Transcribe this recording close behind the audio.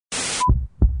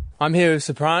I'm here with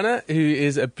Suparna, who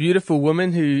is a beautiful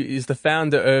woman who is the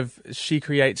founder of She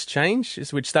Creates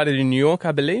Change, which started in New York,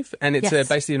 I believe. And it's Yes.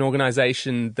 basically an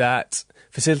organization that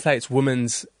facilitates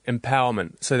women's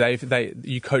empowerment. So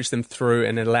you coach them through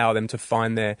and allow them to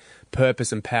find their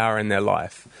purpose and power in their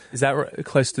life. Is that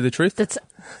close to the truth? That's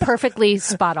perfectly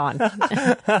spot on.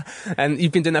 And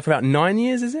you've been doing that for about 9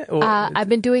 years, is it? Or I've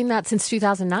been doing that since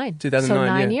 2009. 2009, So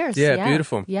 9 yeah. years. Yeah,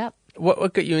 beautiful. Yep.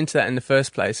 What got you into that in the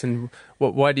first place, and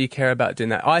why do you care about doing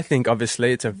that? I think,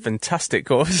 obviously, it's a fantastic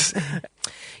course.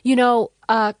 You know,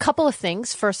 a couple of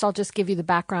things. First, I'll just give you the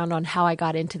background on how I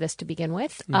got into this to begin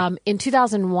with. In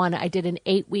 2001, I did an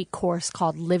 8-week course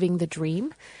called Living the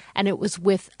Dream, and it was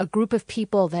with a group of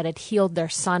people that had healed their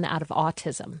son out of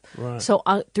autism. Right. So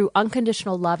through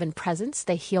unconditional love and presence,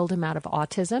 they healed him out of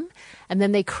autism, and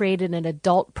then they created an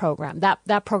adult program.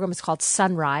 That program is called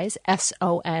Sonrise,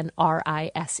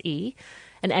 SONRISE.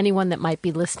 And anyone that might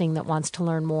be listening that wants to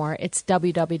learn more, it's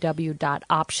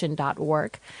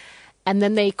www.option.org. And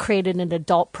then they created an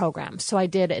adult program. So I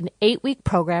did an 8-week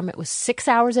program. It was 6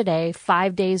 hours a day,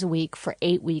 5 days a week for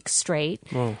 8 weeks straight.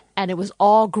 Whoa. And it was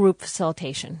all group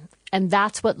facilitation. And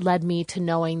that's what led me to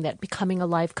knowing that becoming a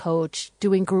life coach,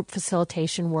 doing group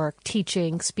facilitation work,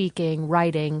 teaching, speaking,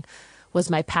 writing was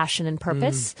my passion and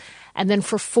purpose. And then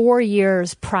for 4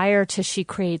 years prior to She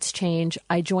Creates Change,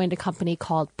 I joined a company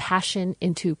called Passion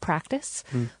into Practice.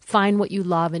 Find what you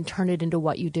love and turn it into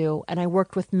what you do. And I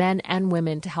worked with men and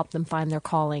women to help them find their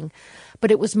calling.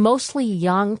 But it was mostly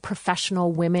young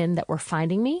professional women that were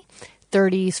finding me,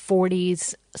 30s,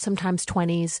 40s, sometimes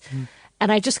 20s.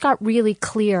 And I just got really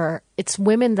clear it's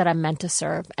women that I'm meant to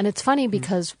serve. And it's funny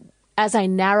because as I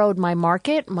narrowed my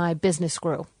market, my business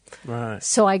grew. Right.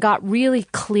 So I got really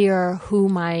clear who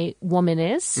my woman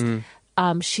is.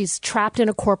 She's trapped in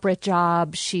a corporate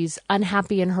job. She's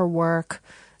unhappy in her work,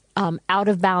 out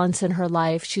of balance in her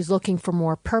life. She's looking for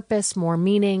more purpose, more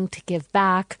meaning, to give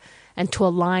back, and to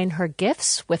align her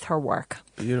gifts with her work.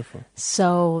 Beautiful.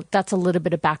 So that's a little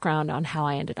bit of background on how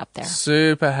I ended up there.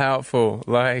 Super helpful.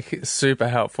 Super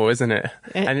helpful, isn't it?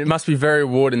 And it must be very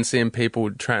rewarding seeing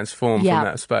people transform Yeah. from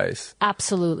that space.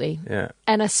 Absolutely. Yeah.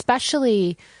 And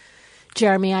especially,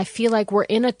 Jeremy, I feel like we're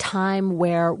in a time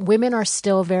where women are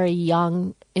still very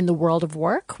young in the world of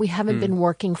work. We haven't been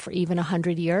working for even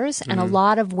 100 years. And a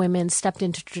lot of women stepped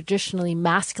into traditionally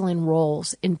masculine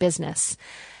roles in business.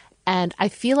 And I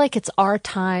feel like it's our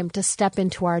time to step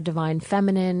into our divine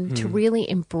feminine, to really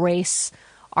embrace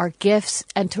our gifts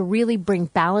and to really bring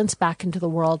balance back into the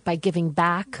world by giving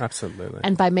back. Absolutely.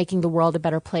 And by making the world a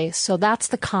better place. So that's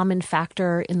the common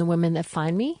factor in the women that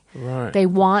find me. Right. They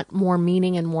want more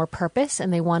meaning and more purpose,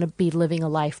 and they want to be living a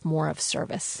life more of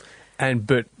service.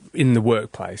 But in the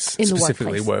workplace, In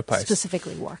specifically the workplace.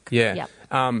 Specifically work. Yeah.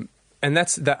 Yep. And that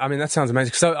sounds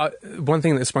amazing. So one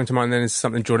thing that sprung to mind then is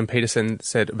something Jordan Peterson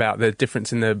said about the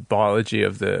difference in the biology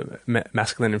of the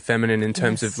masculine and feminine in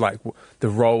terms Yes. of like the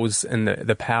roles and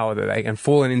the power that they can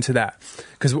falling into that.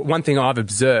 Because one thing I've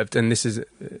observed, and this is,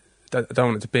 I don't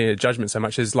want it to be a judgment so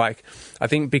much, is like, I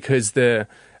think because the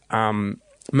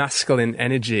masculine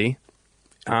energy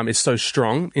is so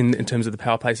strong in terms of the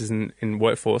power places in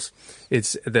workforce,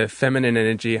 it's the feminine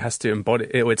energy has to embody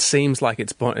it seems like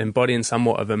it's embodying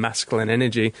somewhat of a masculine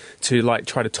energy to like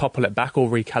try to topple it back or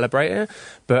recalibrate it.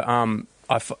 But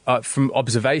from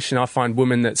observation, I find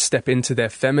women that step into their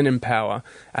feminine power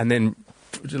and then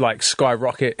like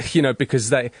skyrocket,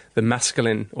 because the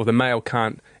masculine or the male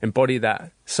can't embody that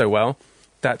so well.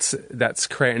 That's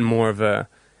creating more of a,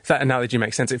 if that analogy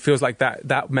makes sense, it feels like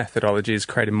that methodology is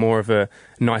creating more of a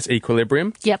nice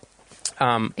equilibrium. Yep.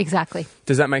 Exactly.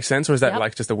 Does that make sense, or is that Yep.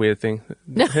 like just a weird thing?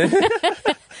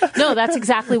 No, that's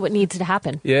exactly what needs to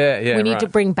happen. Yeah. We need to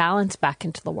right. bring balance back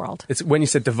into the world. It's when you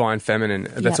said divine feminine,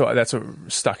 that's Yep. what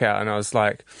stuck out, and I was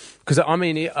like, because I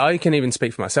mean, I can even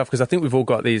speak for myself because I think we've all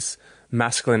got these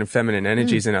masculine and feminine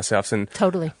energies in ourselves, and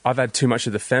Totally. I've had too much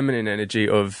of the feminine energy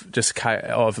of just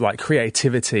of like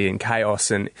creativity and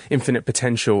chaos and infinite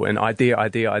potential and idea.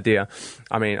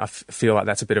 I mean, I feel like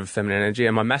that's a bit of a feminine energy,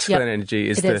 and my masculine Yep. energy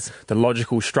is It is. the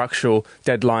logical, structural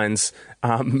deadlines.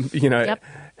 Yep.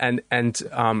 And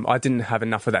I didn't have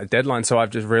enough of that deadline, so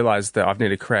I've just realised that I need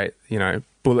to create,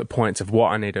 bullet points of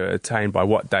what I need to attain by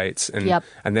what dates, and Yep.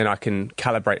 and then I can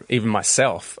calibrate even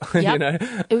myself.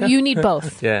 Yep. You need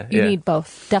both. Yeah, You yeah. need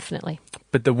both, definitely.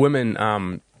 But the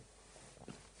women,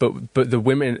 but the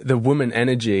woman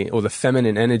energy or the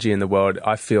feminine energy in the world,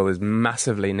 I feel is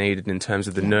massively needed in terms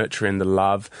of the nurturing, the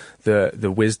love,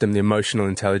 the wisdom, the emotional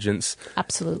intelligence,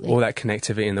 Absolutely. all that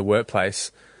connectivity in the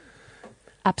workplace.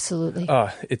 Absolutely. Oh,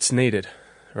 it's needed,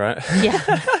 right? Yeah.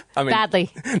 I mean,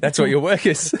 Badly. that's what your work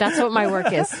is. That's what my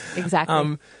work is. Exactly.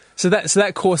 So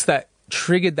that course that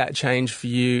triggered that change for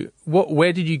you,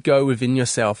 where did you go within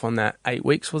yourself on that 8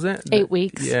 weeks, was it? 8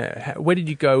 weeks. Yeah. Where did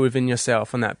you go within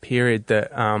yourself on that period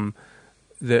that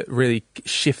that really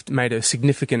made a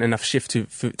significant enough shift to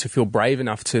feel brave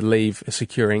enough to leave a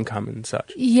secure income and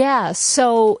such? Yeah,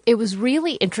 so it was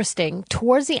really interesting.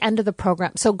 Towards the end of the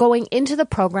program, so going into the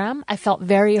program, I felt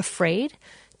very afraid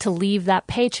to leave that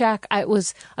paycheck. It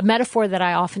was a metaphor that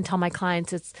I often tell my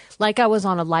clients. It's like I was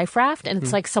on a life raft, and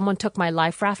it's like someone took my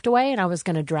life raft away and I was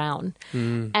going to drown.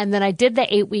 And then I did the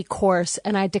 8-week course,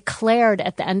 and I declared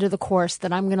at the end of the course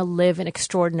that I'm going to live an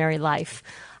extraordinary life.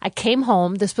 I came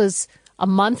home. This was a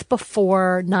month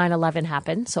before 9/11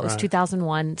 happened. So it was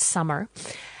 2001 summer.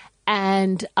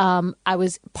 And I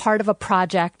was part of a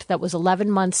project that was 11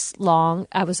 months long.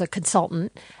 I was a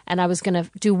consultant, and I was going to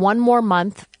do one more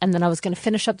month, and then I was going to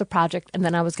finish up the project, and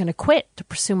then I was going to quit to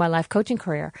pursue my life coaching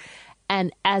career.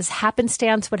 And as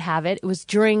happenstance would have it, it was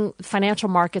during financial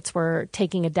markets were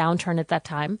taking a downturn at that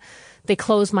time. They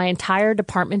closed my entire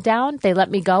department down. They let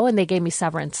me go, and they gave me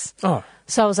severance. Oh.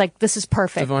 So I was like, this is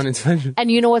perfect. Divine intervention.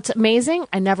 And you know what's amazing?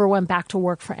 I never went back to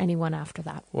work for anyone after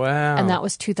that. Wow. And that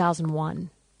was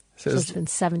 2001. So it's it's been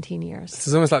 17 years.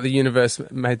 It's almost like the universe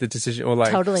made the decision, or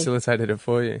like Totally. facilitated it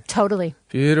for you. Totally.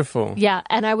 Beautiful. Yeah.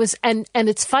 And I was, and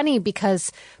it's funny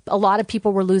because a lot of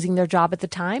people were losing their job at the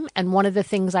time. And one of the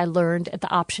things I learned at the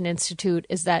Option Institute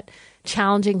is that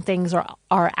challenging things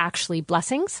are actually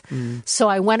blessings. So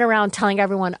I went around telling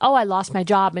everyone, oh, I lost my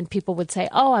job. And people would say,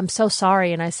 oh, I'm so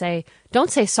sorry. And I say,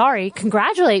 don't say sorry.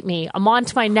 Congratulate me. I'm on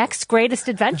to my next greatest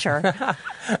adventure.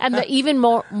 And the even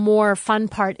more fun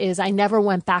part is I never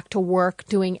went back to work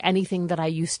doing anything that I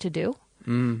used to do.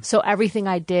 So everything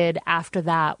I did after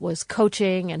that was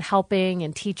coaching and helping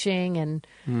and teaching. And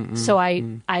so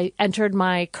I entered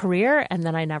my career, and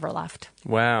then I never left.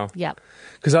 Wow. Yep.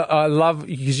 Because I love,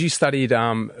 because you studied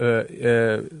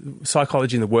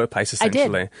psychology in the workplace,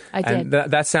 essentially. I did.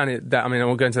 And that sounded, I mean, I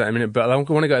won't go into that in a minute, but I want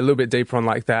to go a little bit deeper on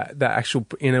like that actual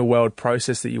inner world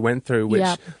process that you went through, which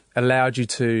allowed you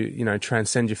to,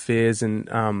 transcend your fears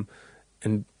and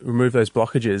remove those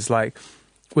blockages. Like,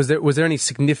 was there any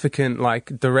significant,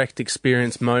 like, direct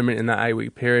experience moment in that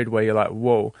 8-week period where you're like,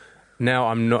 whoa, now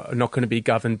I'm not going to be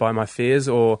governed by my fears,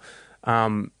 or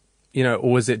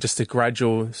was it just a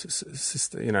gradual,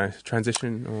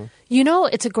 transition? Or?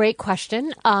 It's a great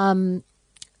question.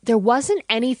 There wasn't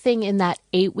anything in that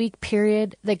 8-week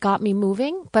period that got me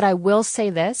moving, but I will say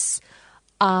this.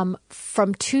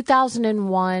 From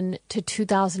 2001 to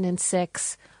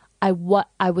 2006, I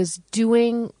was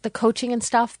doing the coaching and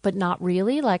stuff, but not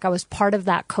really. Like, I was part of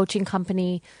that coaching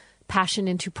company, Passion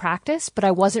into Practice, but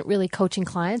I wasn't really coaching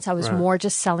clients. I was more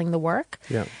just selling the work.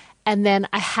 Yeah. And then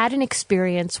I had an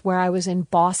experience where I was in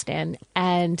Boston,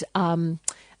 and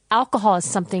alcohol is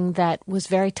something that was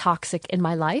very toxic in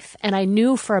my life. And I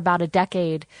knew for about a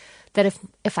decade that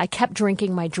if I kept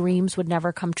drinking, my dreams would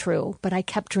never come true. But I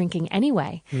kept drinking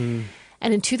anyway.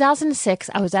 And in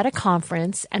 2006, I was at a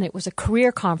conference, and it was a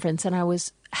career conference, and I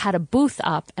had a booth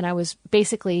up, and I was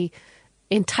basically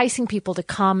enticing people to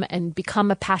come and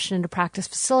become a Passion into Practice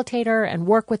facilitator and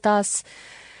work with us.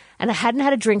 And I hadn't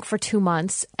had a drink for 2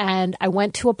 months, and I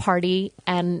went to a party,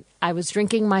 and I was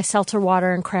drinking my seltzer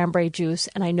water and cranberry juice,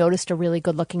 and I noticed a really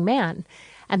good-looking man.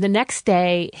 And the next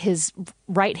day, his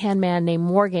right-hand man named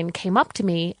Morgan came up to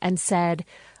me and said,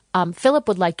 Philip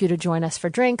would like you to join us for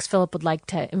drinks. Philip would like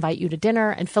to invite you to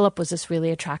dinner. And Philip was this really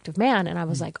attractive man. And I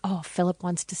was like, oh, Philip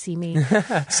wants to see me.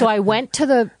 So I went to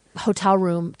the hotel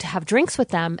room to have drinks with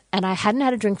them. And I hadn't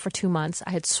had a drink for 2 months.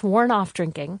 I had sworn off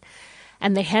drinking.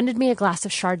 And they handed me a glass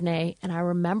of Chardonnay. And I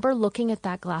remember looking at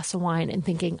that glass of wine and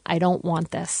thinking, I don't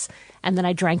want this. And then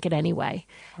I drank it anyway.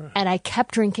 And I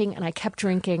kept drinking, and I kept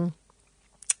drinking.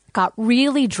 Got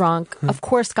really drunk, of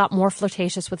course, got more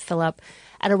flirtatious with Philip.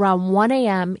 At around 1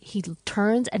 a.m., he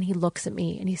turns and he looks at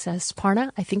me and he says,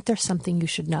 Suparna, I think there's something you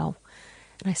should know.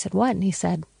 And I said, what? And he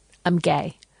said, I'm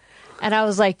gay. And I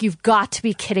was like, you've got to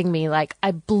be kidding me. Like,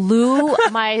 I blew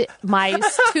my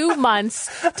 2 months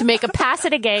to make a pass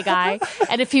at a gay guy.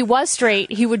 And if he was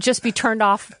straight, he would just be turned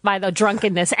off by the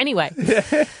drunkenness anyway.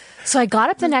 So I got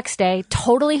up the next day,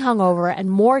 totally hungover, and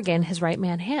Morgan, his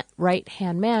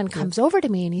right-hand man, comes over to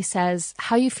me and he says,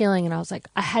 how you feeling? And I was like,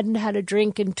 I hadn't had a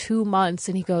drink in 2 months.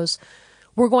 And he goes,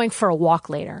 we're going for a walk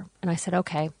later. And I said,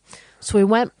 okay. So we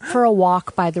went for a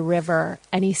walk by the river,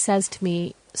 and he says to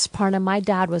me, Suparna, my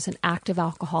dad was an active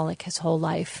alcoholic his whole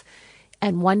life.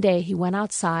 And one day he went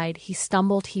outside, he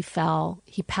stumbled, he fell,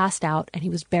 he passed out, and he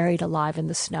was buried alive in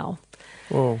the snow.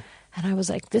 Whoa. And I was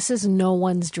like, this is no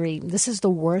one's dream. This is the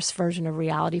worst version of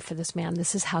reality for this man.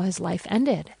 This is how his life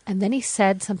ended. And then he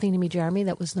said something to me, Jeremy,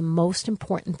 that was the most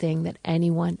important thing that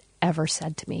anyone ever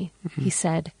said to me. He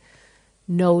said,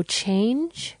 no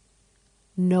change,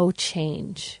 no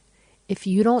change. If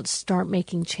you don't start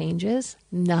making changes,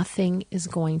 nothing is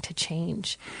going to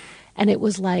change. And it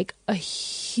was like a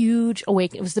huge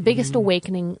awakening. It was the biggest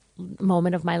awakening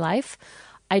moment of my life.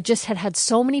 I just had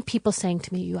so many people saying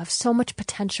to me, you have so much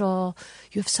potential.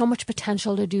 You have so much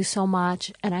potential to do so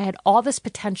much. And I had all this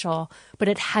potential, but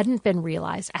it hadn't been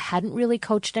realized. I hadn't really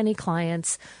coached any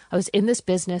clients. I was in this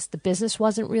business. The business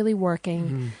wasn't really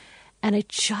working. And it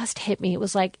just hit me. It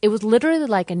was literally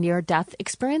like a near-death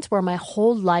experience where my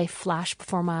whole life flashed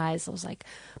before my eyes. I was like,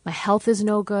 my health is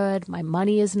no good. My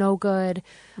money is no good.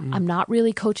 I'm not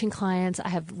really coaching clients. I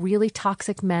have really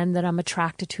toxic men that I'm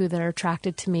attracted to that are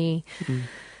attracted to me.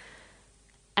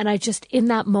 And I just, in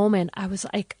that moment, I was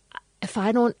like, if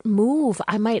I don't move,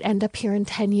 I might end up here in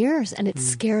 10 years. And it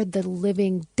scared the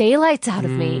living daylights out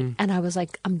of me. And I was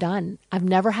like, I'm done. I've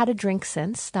never had a drink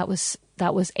since. That was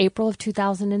April of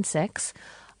 2006.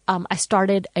 I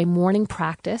started a morning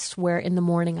practice where in the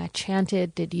morning I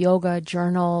chanted, did yoga,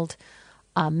 journaled,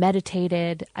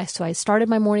 meditated. So I started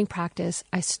my morning practice.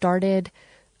 I stopped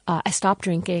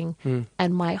drinking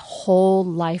and my whole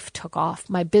life took off.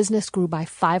 My business grew by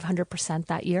 500%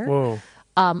 that year. Whoa.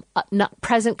 Not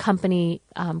present company,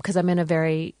 because I'm in a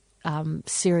very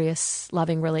serious,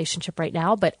 loving relationship right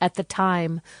now. But at the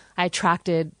time, I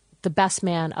attracted the best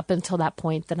man up until that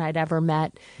point that I'd ever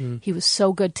met. He was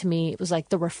so good to me. It was like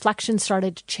the reflection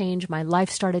started to change. My life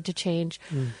started to change.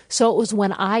 So it was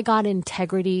when I got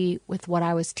integrity with what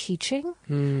I was teaching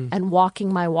and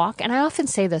walking my walk. And I often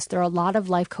say this, there are a lot of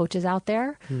life coaches out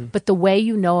there, but the way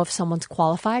you know if someone's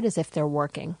qualified is if they're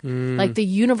working. Like the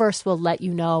universe will let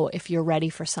you know if you're ready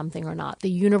for something or not. The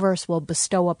universe will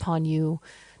bestow upon you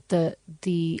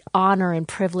the honor and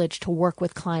privilege to work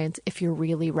with clients if you're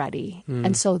really ready.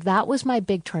 And so that was my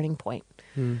big turning point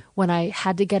when I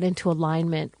had to get into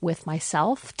alignment with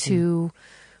myself to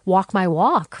walk my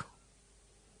walk.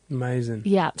 Amazing.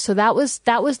 Yeah. So that was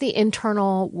the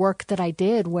internal work that I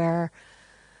did where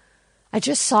I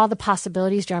just saw the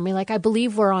possibilities, Jeremy. Like I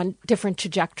believe we're on different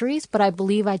trajectories, but I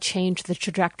believe I changed the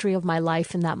trajectory of my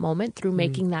life in that moment through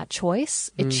making that choice.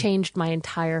 It changed my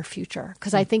entire future.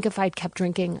 Because I think if I'd kept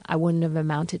drinking, I wouldn't have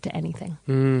amounted to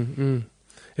anything.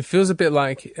 It feels a bit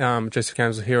like Joseph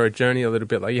Campbell's hero journey a little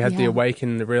bit. Like you had the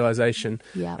awakening, the realization,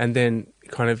 and then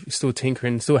kind of still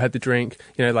tinkering, still had the drink.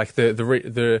 You know, like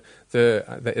the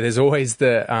there's always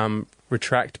the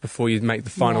retract before you make the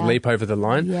final leap over the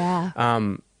line. Yeah.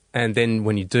 And then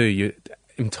when you do, you're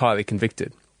entirely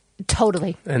convicted.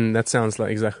 Totally. And that sounds like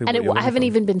exactly what you're I haven't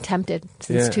even been tempted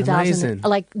since 2000. Amazing.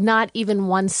 Like not even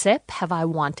one sip have I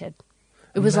wanted.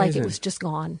 It was like it was just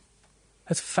gone.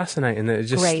 That's fascinating. That it's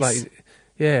just Grace. like,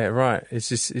 yeah, right. It's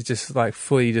just like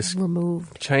fully just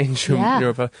Removed. change your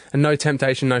and no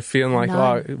temptation, no feeling like, None.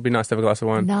 oh, it'd be nice to have a glass of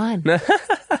wine. None.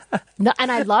 No,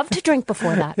 and I loved to drink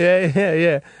before that.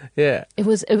 Yeah. It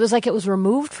was like it was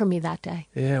removed from me that day.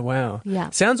 Yeah, wow.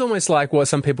 Yeah. Sounds almost like what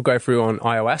some people go through on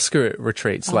ayahuasca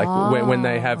retreats, like when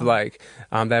they have like,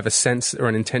 they have a sense or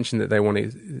an intention that they want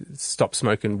to stop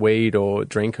smoking weed or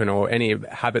drinking or any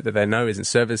habit that they know isn't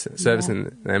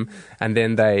servicing them, and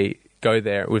then they go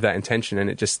there with that intention and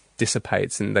it just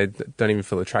dissipates and they don't even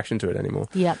feel attraction to it anymore.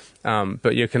 Yep.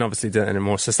 But you can obviously do it in a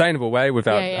more sustainable way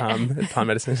without plant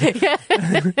medicine.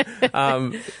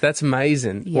 That's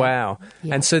amazing. Yeah. Wow.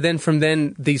 Yeah. And so then from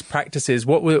then these practices,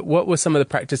 what were some of the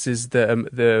practices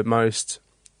the most,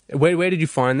 where did you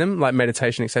find them, like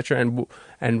meditation, etc.,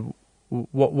 and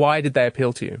why did they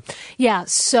appeal to you? Yeah.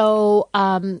 So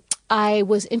I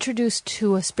was introduced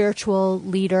to a spiritual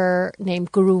leader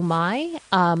named Guru Mai.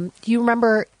 Do you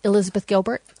remember Elizabeth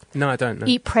Gilbert? No, I don't know.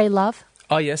 Eat, Pray, Love.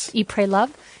 Oh, yes. Eat, Pray,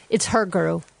 Love. It's her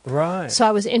guru. Right. So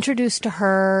I was introduced to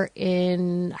her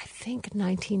in, I think,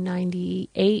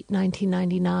 1998,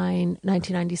 1999,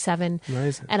 1997.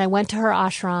 Amazing. And I went to her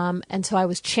ashram, and so I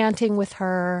was chanting with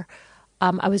her.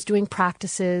 I was doing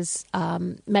practices,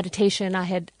 meditation. I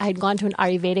had gone to an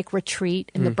Ayurvedic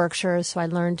retreat in the Berkshires, so I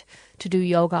learned to do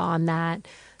yoga on that.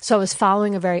 So I was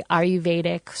following a very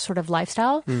Ayurvedic sort of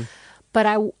lifestyle. But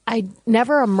I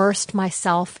never immersed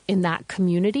myself in that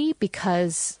community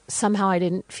because somehow I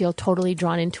didn't feel totally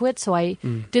drawn into it. So I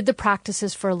did the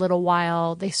practices for a little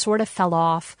while. They sort of fell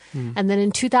off. And then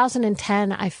in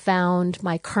 2010, I found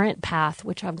my current path,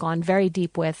 which I've gone very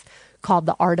deep with, called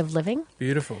The Art of Living.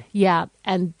 Beautiful. Yeah,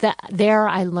 and there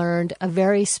I learned a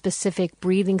very specific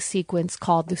breathing sequence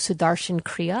called the Sudarshan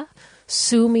Kriya.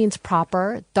 Su means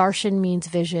proper, Darshan means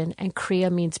vision, and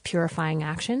Kriya means purifying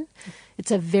action.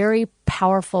 It's a very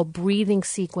powerful breathing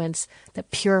sequence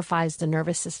that purifies the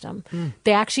nervous system.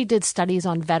 They actually did studies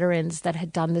on veterans that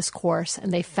had done this course,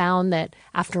 and they found that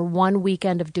after 1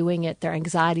 weekend of doing it, their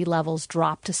anxiety levels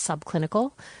dropped to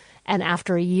subclinical. And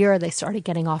after a year, they started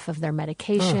getting off of their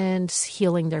medications,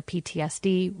 healing their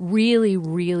PTSD. Really,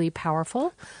 really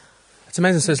powerful. It's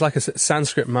amazing. So it's like a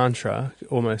Sanskrit mantra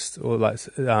almost, or like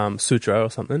sutra or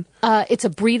something. It's a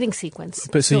breathing sequence.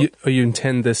 But so you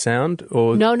intend the sound?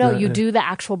 Or No, you do the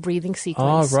actual breathing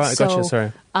sequence. Oh, right. So, Gotcha.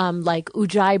 Sorry. like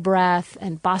Ujjayi breath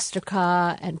and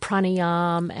Bhastrika and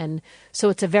pranayam. And so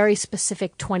it's a very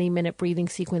specific 20-minute breathing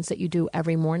sequence that you do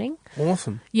every morning.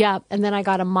 Awesome. Yeah. And then I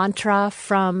got a mantra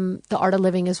from The Art of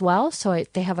Living as well. So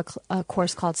they have a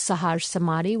course called Sahaj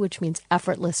Samadhi, which means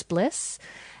effortless bliss.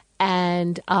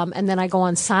 And then I go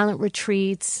on silent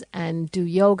retreats and do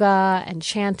yoga and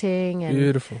chanting. And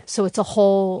Beautiful. So it's a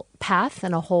whole path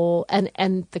and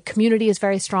and the community is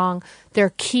very strong.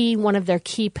 One of their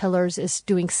key pillars is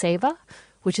doing seva,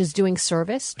 which is doing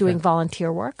service, doing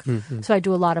volunteer work. Mm-hmm. So I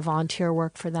do a lot of volunteer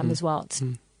work for them as well. It's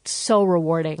so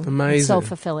rewarding. Amazing. So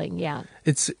fulfilling. Yeah.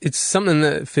 It's something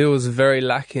that feels very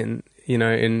lacking,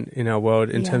 in our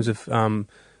world in terms of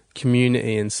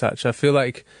community and such. I feel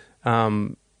like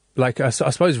I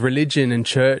suppose religion and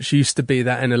church used to be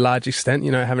that in a large extent,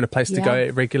 having a place to go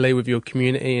regularly with your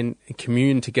community and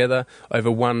commune together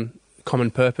over one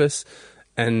common purpose.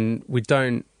 And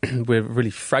we're really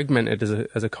fragmented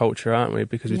as a culture, aren't we?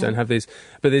 Because we don't have these,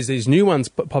 but there's these new ones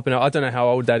popping up. I don't know how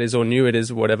old that is or new it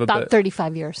is or whatever. About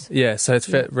 35 years. Yeah. So it's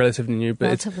relatively new, but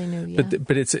relatively new. Yeah.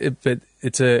 But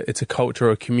it's a culture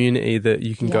or a community that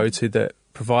you can go to that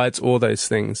provides all those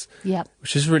things. Yeah.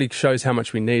 Which just really shows how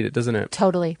much we need it, doesn't it?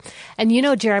 Totally. And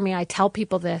Jeremy, I tell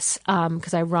people this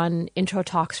because I run intro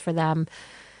talks for them.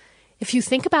 If you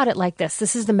think about it like this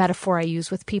is the metaphor I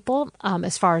use with people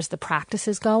as far as the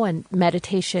practices go and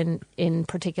meditation in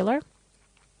particular.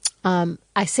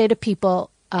 I say to people,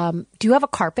 do you have a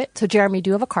carpet? So Jeremy, do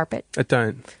you have a carpet? I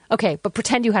don't. Okay, but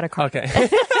pretend you had a carpet. Okay.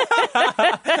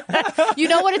 You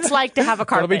know what it's like to have a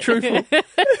carpet. Gotta be truthful.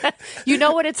 You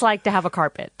know what it's like to have a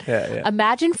carpet. Yeah.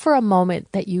 Imagine for a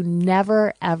moment that you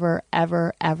never, ever,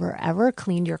 ever, ever, ever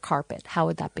cleaned your carpet. How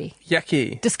would that be?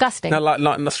 Yucky. Disgusting. No, like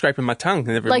not scraping my tongue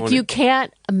every morning. You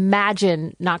can't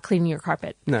imagine not cleaning your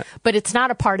carpet. No. But it's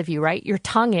not a part of you, right? Your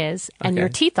tongue is, and your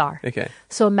teeth are. Okay.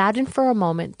 So imagine for a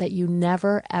moment that you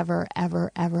never, ever,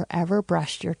 ever, ever, ever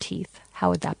brushed your teeth. How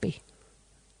would that be?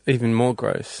 Even more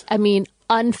gross. I mean,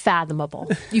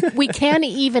 unfathomable. We can't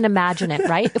even imagine it,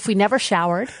 right? If we never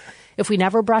showered, if we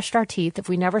never brushed our teeth, if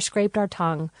we never scraped our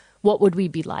tongue, what would we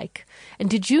be like?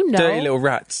 And did you know... Dirty little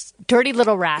rats. Dirty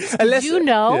little rats. Did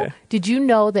you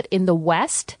know that in the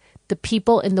West, the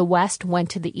people in the West went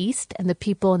to the East and the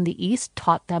people in the East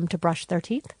taught them to brush their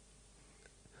teeth?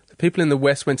 The people in the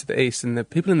West went to the East and the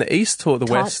people in the East taught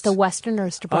West. The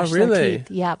Westerners to brush their teeth.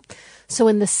 Yeah. So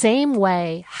in the same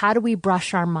way, how do we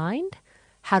brush our mind?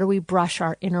 How do we brush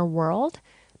our inner world?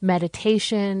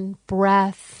 Meditation,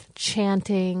 breath,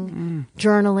 chanting,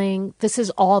 journaling. This is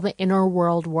all the inner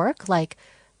world work. Like,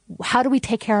 how do we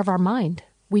take care of our mind?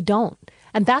 We don't.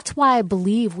 And that's why I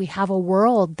believe we have a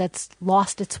world that's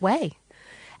lost its way.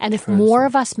 And if more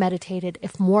of us meditated,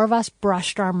 if more of us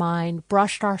brushed our mind,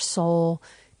 brushed our soul,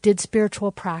 did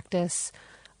spiritual practice,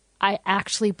 I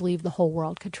actually believe the whole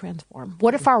world could transform.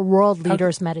 What if our world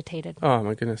leaders meditated? Oh,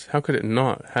 my goodness. How could it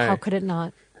not? Hey. How could it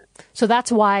not? So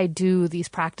that's why I do these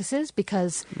practices,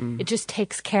 because it just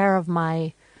takes care of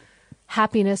my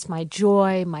happiness, my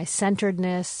joy, my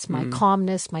centeredness, my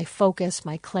calmness, my focus,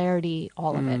 my clarity,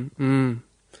 all of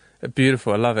it.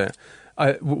 Beautiful. I love it.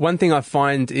 One thing I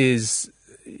find is,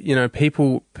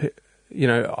 people...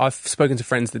 I've spoken to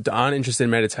friends that aren't interested in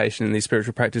meditation and these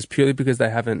spiritual practices purely because they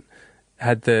haven't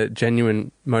had the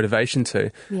genuine motivation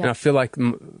to. Yeah. And I feel like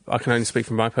I can only speak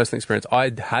from my personal experience.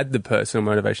 I had the personal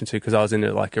motivation to because I was in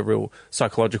like a real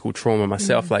psychological trauma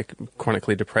myself, like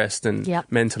chronically depressed and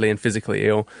mentally and physically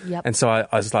ill. Yep. And so I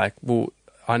was like, well,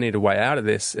 I need a way out of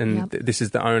this. And this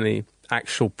is the only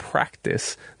actual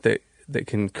practice that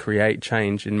can create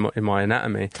change in my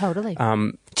anatomy. Totally.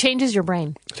 Changes your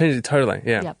brain. Changes it totally,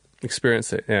 yeah. Yep.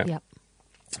 Experience it, yeah.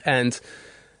 Yep.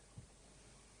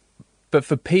 But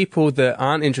for people that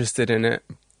aren't interested in it,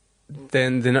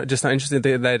 then they're not interested.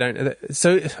 They don't.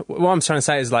 So what I'm trying to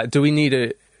say is, like, do we need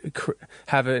to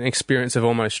have an experience of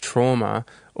almost trauma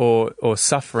or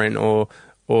suffering or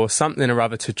or something or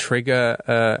other to trigger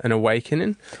an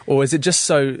awakening? Or is it just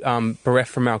so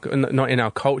bereft from not in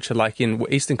our culture, like in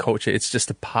Eastern culture, it's just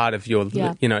a part of your,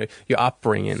 your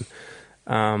upbringing?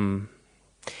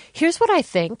 Here's what I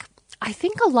think. I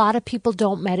think a lot of people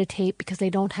don't meditate because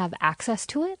they don't have access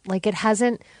to it. Like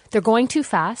they're going too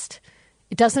fast.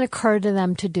 It doesn't occur to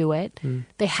them to do it.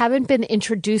 They haven't been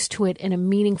introduced to it in a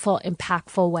meaningful,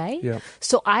 impactful way. Yeah.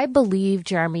 So I believe,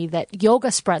 Jeremy, that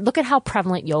yoga spread. Look at how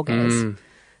prevalent yoga is.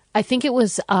 I think it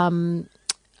was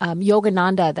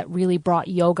Yogananda that really brought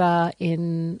yoga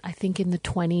in the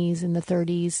 20s and the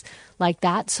 30s, like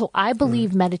that. So I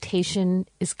believe meditation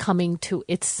is coming to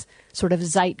its sort of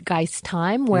zeitgeist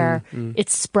time where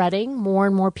it's spreading. More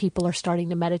and more people are starting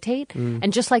to meditate.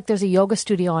 And just like there's a yoga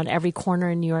studio on every corner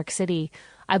in New York City,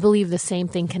 I believe the same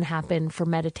thing can happen for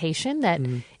meditation, that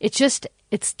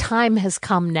its time has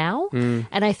come now.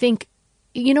 And I think,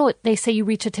 they say you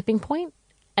reach a tipping point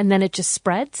and then it just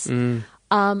spreads.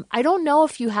 I don't know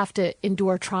if you have to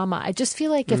endure trauma. I just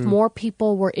feel like if more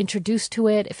people were introduced to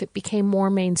it, if it became more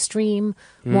mainstream,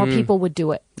 more people would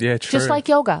do it. Yeah, true. Just like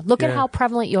yoga. Look at how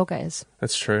prevalent yoga is.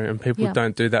 That's true. And people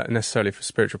don't do that necessarily for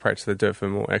spiritual practice. They do it for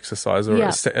more exercise or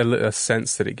a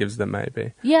sense that it gives them,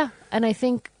 maybe. Yeah. And I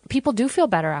think people do feel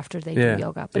better after they do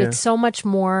yoga. But it's so much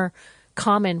more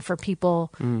common for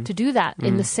people to do that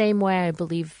in the same way I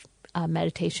believe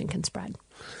meditation can spread.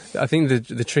 I think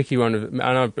the tricky one, and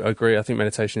I agree, I think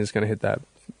meditation is going to hit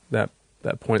that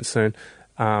point soon.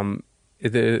 The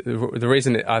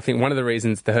reason, I think one of the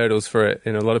reasons, the hurdles for it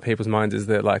in a lot of people's minds is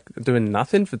they're like doing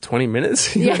nothing for 20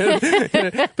 minutes.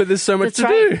 But there's so much to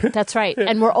do. That's right.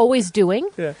 And we're always doing,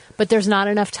 but there's not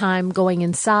enough time going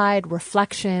inside,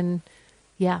 reflection.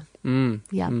 Yeah.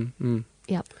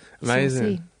 Yep.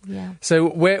 Amazing. So yeah. So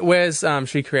where's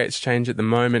She Creates Change at the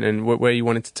moment, and where you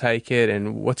wanted to take it,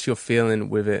 and what's your feeling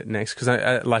with it next? Because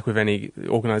like with any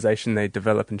organization, they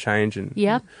develop and change.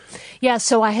 Yeah.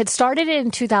 So I had started it in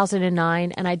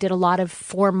 2009, and I did a lot of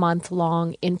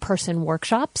 4-month-long in-person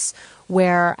workshops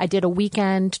where I did a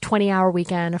weekend, 20-hour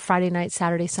weekend, a Friday night,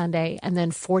 Saturday, Sunday, and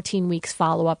then 14 weeks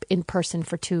follow-up in person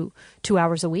for two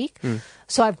hours a week.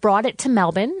 So I've brought it to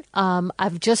Melbourne.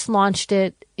 I've just launched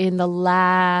it in the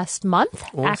last month,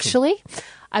 actually.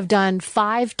 I've done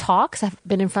 5 talks. I've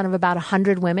been in front of about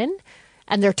 100 women,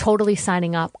 and they're totally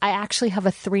signing up. I actually have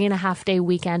a 3.5-day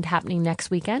weekend happening next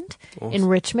weekend in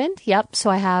Richmond. Yep. So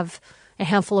I have a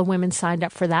handful of women signed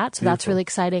up for that. So that's really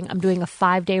exciting. I'm doing a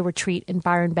 5-day retreat in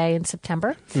Byron Bay in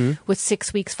September with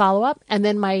 6 weeks follow-up. And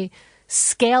then my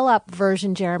scale-up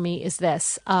version, Jeremy, is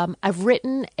this. I've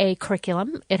written a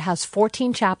curriculum. It has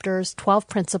 14 chapters, 12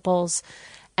 principles,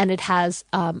 and it has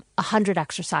 100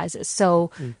 exercises.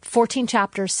 So 14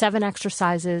 chapters, 7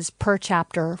 exercises per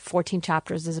chapter. 14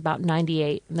 chapters is about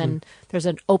 98. And then there's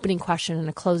an opening question and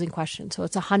a closing question. So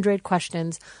it's 100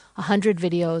 questions, 100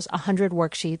 videos, 100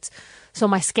 worksheets. So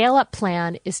my scale-up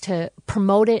plan is to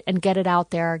promote it and get it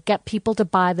out there, get people to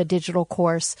buy the digital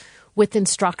course with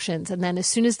instructions. And then as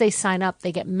soon as they sign up,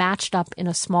 they get matched up in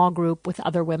a small group with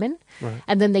other women. Right.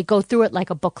 And then they go through it like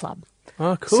a book club.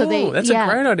 Oh, cool. So that's a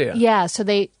great idea. Yeah. So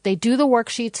they do the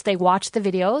worksheets, they watch the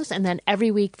videos, and then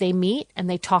every week they meet and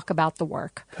they talk about the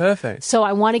work. Perfect. So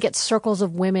I want to get circles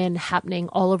of women happening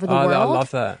all over the world. I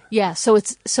love that. Yeah. So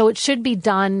it should be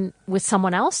done with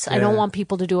someone else. I don't want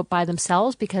people to do it by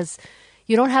themselves because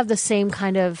you don't have the same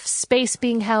kind of space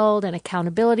being held and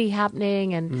accountability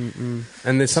happening. And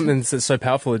there's something that's so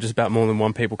powerful just about more than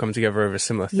one people coming together over a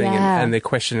similar thing and their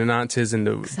question and answers and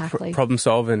the problem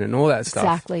solving and all that stuff.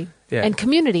 Exactly. Yeah. And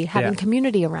community, having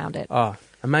community around it. Oh,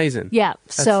 amazing. Yeah.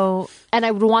 So, and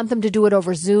I would want them to do it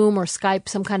over Zoom or Skype,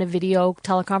 some kind of video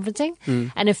teleconferencing.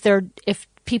 And if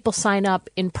people sign up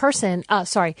in person,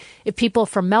 if people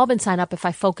from Melbourne sign up, if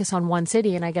I focus on one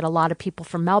city and I get a lot of people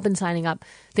from Melbourne signing up,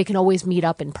 they can always meet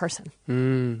up in person.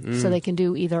 So they can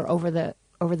do either over the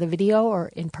video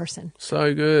or in person.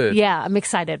 So good. Yeah, I'm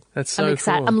excited. That's so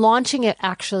cool. I'm launching it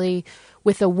actually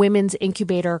with a women's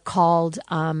incubator called,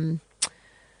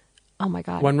 oh my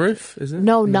God. One Roof, is it?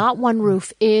 No, not One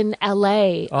Roof, in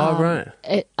LA. Oh, right.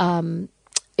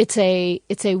 It's a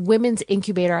women's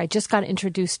incubator. I just got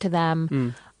introduced to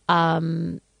them.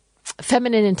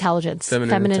 Feminine Intelligence.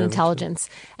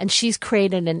 And she's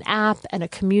created an app and a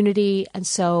community. And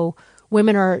so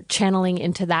women are channeling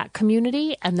into that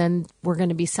community. And then we're going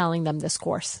to be selling them this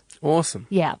course. Awesome.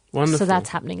 Yeah. Wonderful. So that's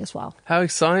happening as well. How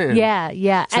exciting.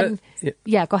 Yeah. So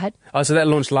go ahead. Oh, so that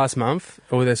launched last month,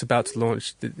 or that's about to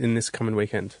launch in this coming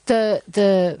weekend?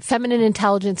 The Feminine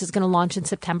Intelligence is going to launch in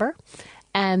September.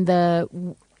 And the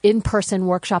in-person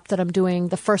workshop that I'm doing,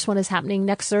 the first one is happening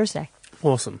next Thursday.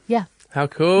 Awesome. Yeah. How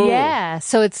cool. Yeah.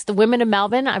 So it's the Women of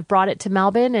Melbourne. I've brought it to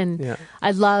Melbourne, and Yeah.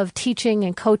 I love teaching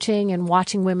and coaching and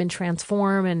watching women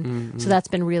transform. And so that's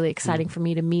been really exciting for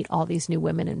me to meet all these new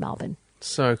women in Melbourne.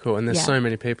 So cool. And there's Yeah. so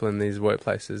many people in these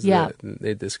workplaces Yeah. that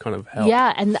need this kind of help.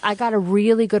 Yeah, and I got a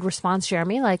really good response,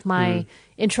 Jeremy. Like my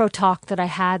intro talk that I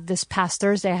had this past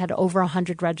Thursday, I had over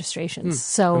 100 registrations.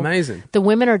 So Amazing. the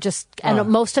women are just, and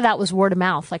most of that was word of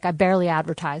mouth. Like I barely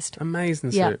advertised.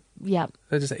 Amazing, Yeah, Sue. yeah,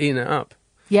 They're just eating it up.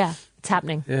 yeah. It's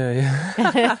happening. Yeah,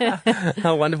 yeah.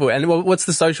 How wonderful. And what's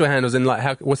the social handles and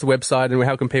like what's the website and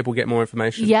how can people get more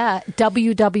information? Yeah,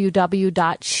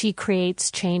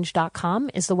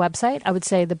 www.shecreateschange.com is the website. I would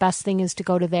say the best thing is to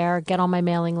go to there, get on my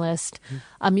mailing list.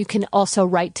 You can also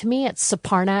write to me at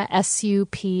Suparna,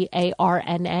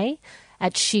 Suparna,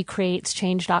 at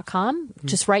shecreateschange.com.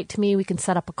 Just write to me. We can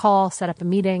set up a call, set up a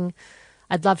meeting.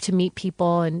 I'd love to meet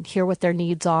people and hear what their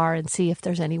needs are and see if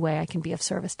there's any way I can be of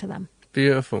service to them.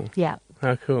 Beautiful. Yeah.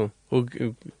 How cool. Well,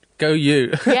 go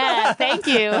you. Yeah, thank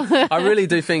you. I really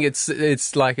do think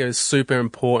it's like a super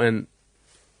important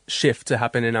shift to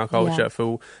happen in our culture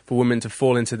for women to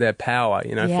fall into their power,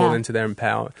 fall into their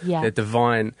their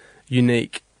divine,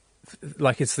 unique,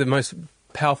 like it's the most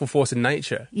powerful force in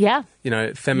nature. Yeah.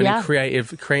 Feminine,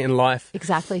 creative, creating life.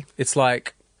 Exactly. It's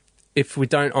like if we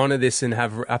don't honor this and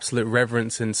have absolute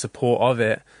reverence and support of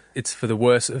it, it's for the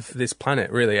worst of this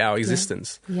planet, really, our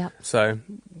existence. Yeah. So,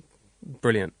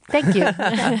 brilliant. Thank you.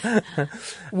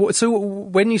 So,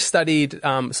 when you studied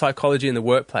psychology in the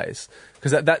workplace,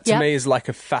 because that to me is like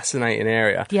a fascinating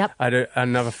area. Yep. I had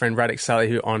another friend, Radek Sally,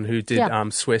 who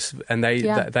did Swiss, and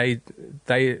they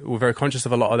were very conscious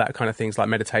of a lot of that kind of things, like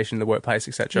meditation in the workplace,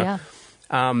 etc.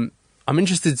 Yeah. I'm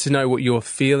interested to know what your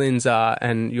feelings are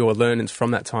and your learnings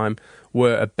from that time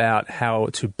were about how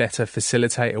to better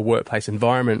facilitate a workplace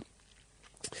environment.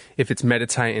 If it's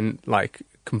meditating, like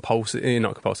not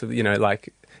compulsive,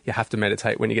 like you have to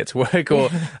meditate when you get to work, or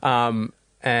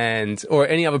or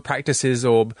any other practices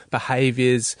or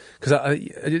behaviours. Because I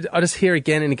just hear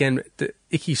again and again the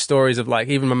icky stories of, like,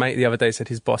 even my mate the other day said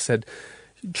his boss said,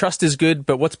 trust is good,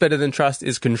 but what's better than trust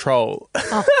is control.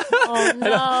 Oh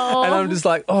no. And I'm just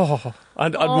like,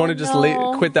 I'd want to just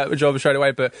quit that job straight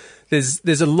away. But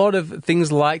there's a lot of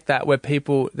things like that where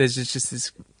there's just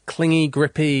this clingy,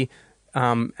 grippy,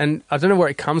 and I don't know where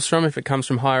it comes from, if it comes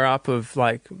from higher up, of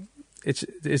like, it's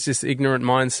this ignorant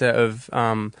mindset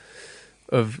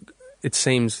of it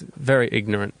seems very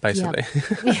ignorant, basically.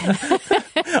 Yep.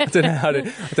 I don't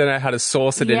know how to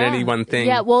source it in any one thing.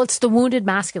 Yeah, well, it's the wounded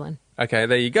masculine. Okay,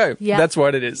 there you go. Yeah. That's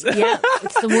what it is. Yeah,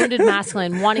 it's the wounded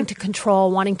masculine, wanting to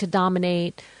control, wanting to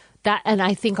dominate. That, and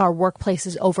I think our workplace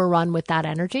is overrun with that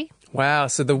energy. Wow,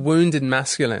 so the wounded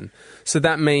masculine. So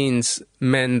that means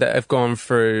men that have gone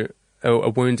through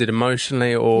are wounded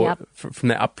emotionally, or from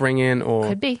their upbringing, or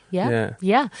could be.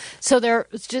 Yeah. So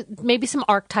there's just maybe some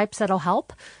archetypes that'll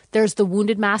help. There's the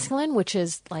wounded masculine, which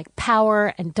is like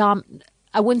power and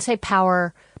I wouldn't say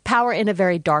power in a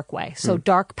very dark way. So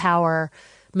dark power,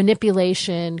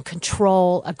 manipulation,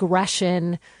 control,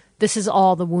 aggression. This is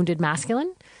all the wounded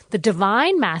masculine. The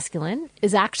divine masculine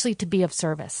is actually to be of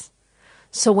service.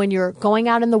 So when you're going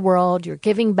out in the world, you're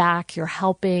giving back, you're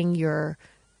helping, you're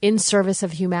in service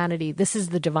of humanity. This is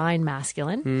the divine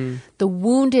masculine. The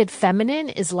wounded feminine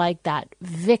is like that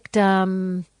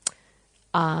victim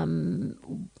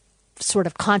sort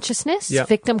of consciousness. Yep.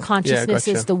 Victim consciousness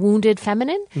gotcha. is the wounded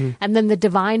feminine. And then the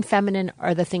divine feminine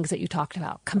are the things that you talked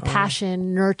about.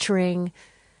 Compassion, nurturing,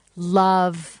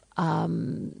 love,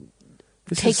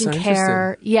 taking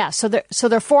care. Yeah, so there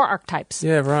are 4 archetypes.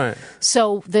 Yeah, right.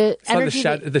 So the It's energy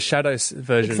like the shadow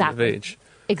version of each.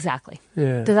 Exactly.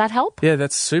 Yeah. Does that help? Yeah,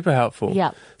 that's super helpful.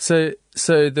 Yeah. So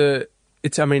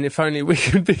if only we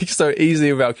could be so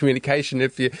easy with our communication.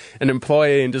 If you're an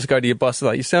employee and just go to your boss,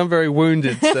 like, you sound very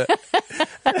wounded. So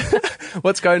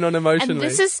what's going on emotionally? And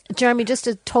this is, Jeremy, just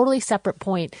a totally separate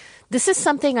point. This is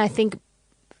something I think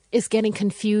is getting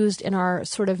confused in our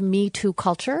sort of Me Too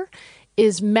culture,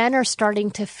 is men are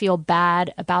starting to feel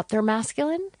bad about their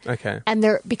masculine. Okay. And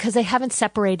because they haven't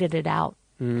separated it out.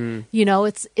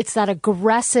 It's that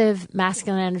aggressive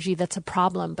masculine energy that's a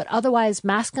problem, but otherwise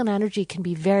masculine energy can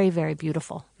be very, very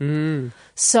beautiful.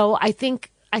 So I think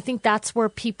that's where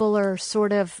people are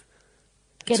sort of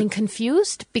getting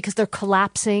confused, because they're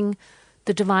collapsing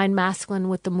the divine masculine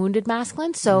with the wounded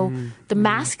masculine. So the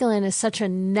masculine is such a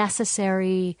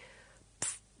necessary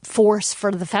force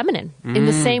for the feminine, in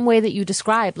the same way that you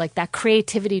described, like that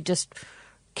creativity just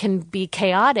can be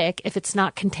chaotic if it's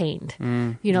not contained.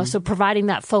 So providing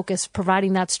that focus,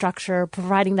 providing that structure,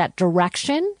 providing that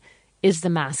direction is the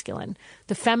masculine.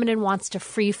 The feminine wants to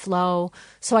free flow.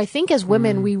 So I think as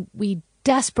women, we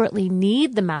desperately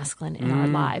need the masculine in our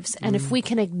lives. And if we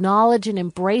can acknowledge and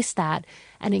embrace that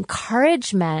and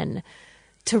encourage men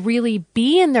to really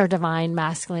be in their divine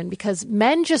masculine, because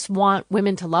men just want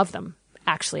women to love them.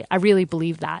 Actually, I really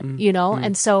believe that,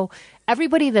 and so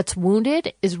everybody that's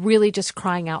wounded is really just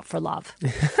crying out for love.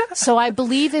 So I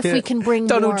believe if we can bring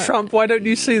Donald more, Trump, why don't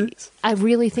you see this? I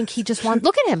really think he just wants,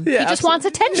 look at him. Yeah, he just wants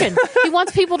attention. He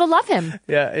wants people to love him.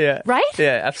 Yeah. Right?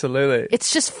 Yeah, absolutely.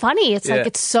 It's just funny. It's Yeah. like,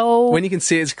 it's so... When you can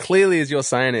see it as clearly as you're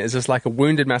saying it, it's just like a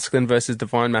wounded masculine versus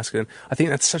divine masculine. I think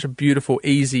that's such a beautiful,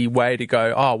 easy way to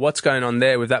go, oh, what's going on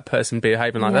there with that person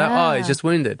behaving like that? Yeah. Oh, he's just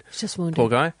wounded. He's just wounded. Poor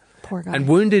guy. Poor guy. And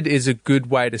wounded is a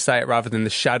good way to say it rather than the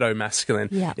shadow masculine.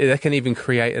 Yeah. That can even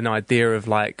create an idea of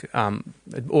like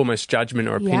almost judgment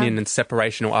or opinion Yeah. and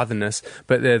separation or otherness.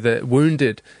 But the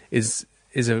wounded is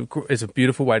a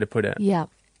beautiful way to put it. Yeah.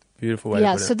 Beautiful way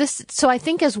Yeah, to put it. so I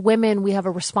think as women we have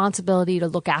a responsibility to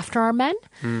look after our men,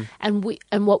 Hmm.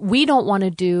 and what we don't want to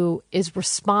do is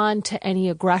respond to any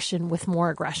aggression with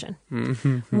more aggression.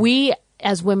 Mm-hmm. We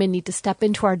as women need to step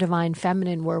into our divine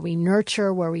feminine, where we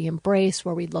nurture, where we embrace,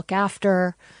 where we look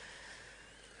after.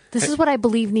 This is what I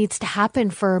believe needs to happen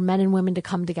for men and women to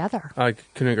come together. I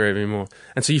couldn't agree with you more.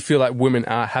 And so you feel like women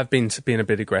have been being a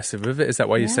bit aggressive with it? Is that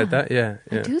why you said that? Yeah.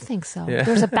 I do think so. Yeah.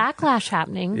 There's a backlash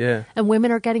happening, Yeah. and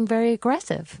women are getting very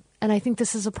aggressive. And I think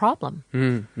this is a problem.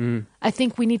 I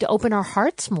think we need to open our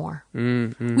hearts more.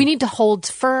 We need to hold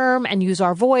firm and use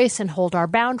our voice and hold our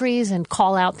boundaries and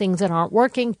call out things that aren't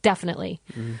working, definitely.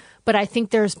 But I think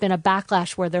there's been a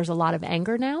backlash where there's a lot of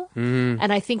anger now.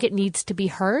 And I think it needs to be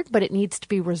heard, but it needs to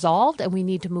be resolved, and we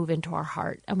need to move into our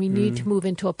heart. And we need to move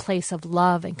into a place of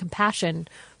love and compassion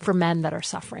for men that are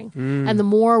suffering. And the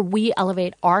more we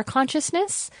elevate our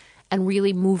consciousness and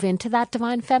really move into that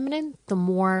divine feminine, the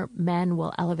more men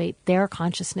will elevate their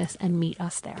consciousness and meet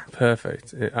us there.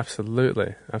 Perfect. Yeah,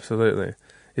 absolutely.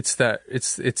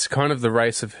 It's kind of the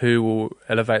race of who will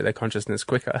elevate their consciousness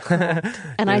quicker.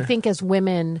 And I think as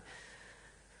women,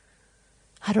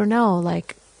 I don't know,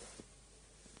 like,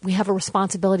 we have a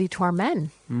responsibility to our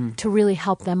men to really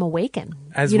help them awaken.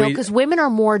 Because women are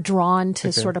more drawn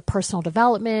to sort of personal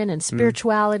development and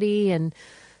spirituality and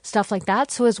stuff like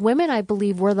that. So as women, I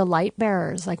believe we're the light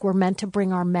bearers. Like, we're meant to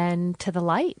bring our men to the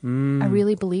light. I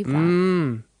really believe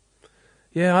that.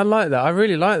 Yeah, I like that. I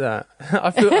really like that. I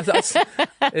feel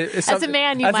it's As a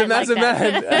man, you might like as a that.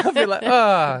 man, I feel like,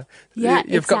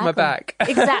 you've got my back.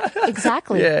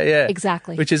 Exactly. Yeah.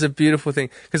 Exactly. Which is a beautiful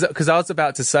thing. Because I was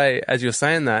about to say, as you're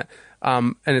saying that,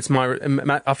 and it's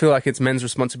I feel like it's men's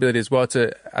responsibility as well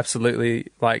to absolutely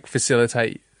like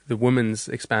facilitate the woman's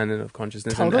expanding of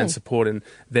consciousness and supporting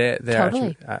their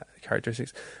Totally. actual,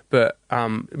 characteristics. But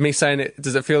me saying it,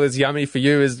 does it feel as yummy for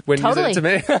you as when you said it to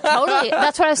me? Totally.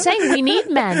 That's what I was saying. We need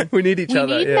men. We need each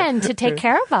other. We need men to take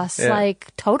care of us. Yeah.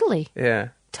 Like, totally. Yeah.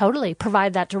 Totally.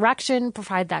 Provide that direction,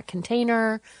 provide that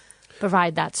container,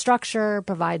 provide that structure,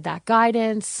 provide that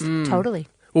guidance. Totally.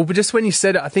 Well, but just when you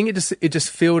said it, I think it just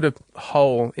filled a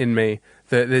hole in me.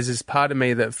 That there's this part of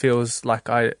me that feels like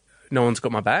no one's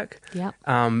got my back. Yeah.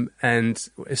 And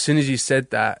as soon as you said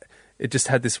that, it just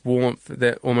had this warmth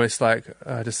that almost like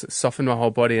just softened my whole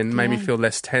body and made me feel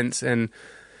less tense and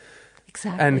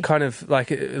Exactly. and kind of like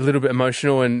a little bit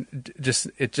emotional, and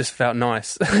it just felt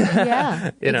nice.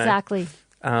 Yeah. You know? Exactly.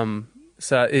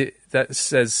 So that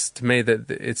says to me that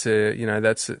it's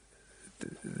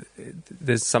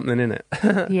there's something in it.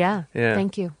 Yeah. Yeah.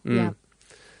 Thank you. Yeah.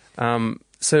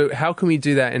 So how can we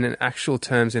do that in an actual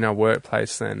terms in our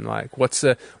workplace then? Like what's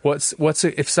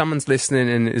if someone's listening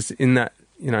and is in that,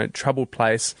 troubled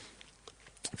place,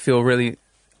 feel really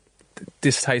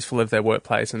distasteful of their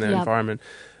workplace and their environment,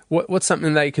 what's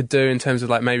something they could do in terms of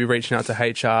like maybe reaching out to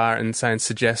HR and saying,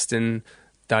 suggesting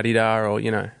da-di-da, or,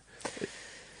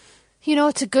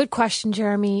 It's a good question,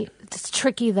 Jeremy. It's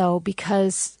tricky though,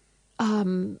 because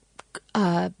work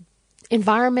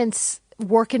environments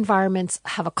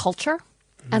have a culture.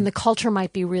 And the culture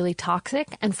might be really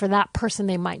toxic. And for that person,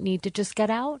 they might need to just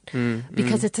get out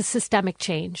because it's a systemic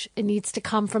change. It needs to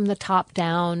come from the top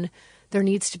down. There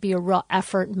needs to be a real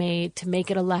effort made to make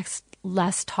it a less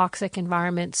toxic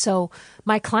environment. So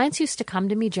my clients used to come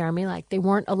to me, Jeremy, like they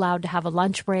weren't allowed to have a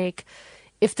lunch break.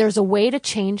 If there's a way to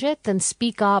change it, then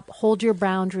speak up, hold your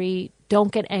boundary,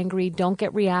 don't get angry, don't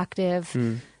get reactive,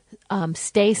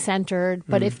 stay centered.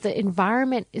 But if the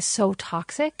environment is so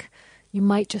toxic, you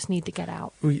might just need to get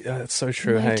out. That's so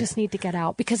true. You might just need to get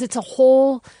out because it's a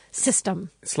whole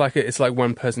system. It's like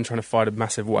one person trying to fight a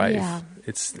massive wave. Yeah.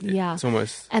 It's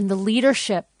almost. And the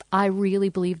leadership, I really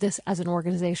believe this as an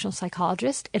organizational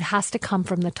psychologist, it has to come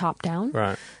from the top down.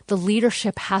 Right. The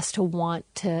leadership has to want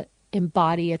to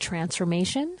embody a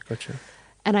transformation. Gotcha.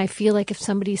 And I feel like if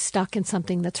somebody's stuck in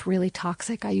something that's really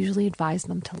toxic, I usually advise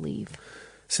them to leave.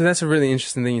 So that's a really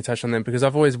interesting thing you touched on there, because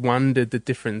I've always wondered the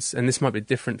difference, and this might be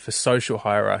different for social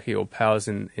hierarchy or powers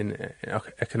in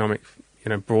economic,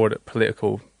 broader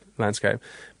political landscape,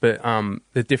 but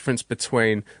the difference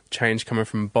between change coming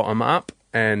from bottom up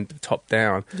and top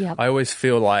down. Yep. I always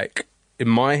feel like in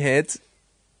my head,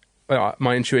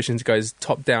 my intuition goes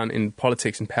top down in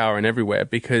politics and power and everywhere,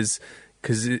 because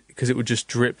it would just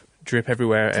drip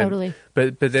everywhere. Totally.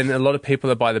 But then a lot of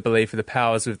people are by the belief of the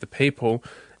powers of the people.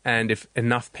 And if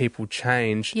enough people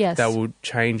change, yes. They will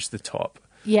change the top.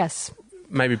 Yes.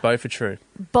 Maybe both are true.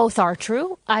 Both are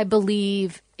true. I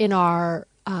believe in our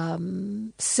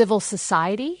civil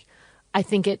society. I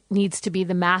think it needs to be,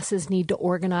 the masses need to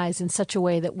organize in such a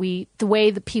way that the way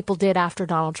the people did after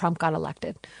Donald Trump got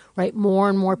elected, right? More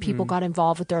and more people got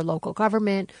involved with their local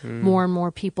government. More and more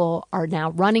people are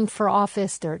now running for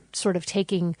office. They're sort of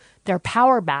taking their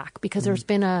power back, because there's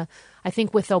been I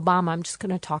think with Obama, I'm just going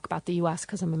to talk about the U.S.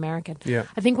 because I'm American. Yeah.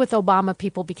 I think with Obama,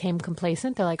 people became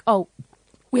complacent. They're like, oh,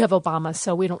 we have Obama,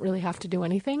 so we don't really have to do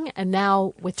anything. And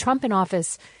now with Trump in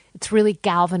office, it's really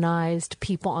galvanized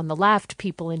people on the left,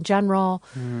 people in general,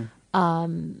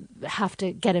 have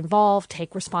to get involved,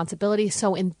 take responsibility.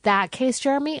 So in that case,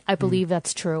 Jeremy, I believe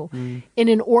that's true. In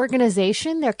an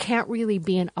organization, there can't really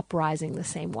be an uprising the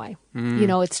same way.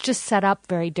 It's just set up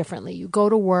very differently. You go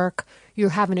to work, you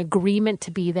have an agreement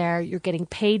to be there, you're getting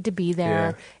paid to be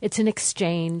there. Yeah. It's an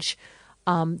exchange.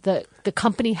 The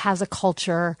company has a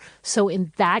culture. So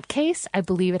in that case, I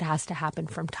believe it has to happen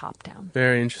from top down.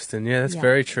 Very interesting. Yeah, that's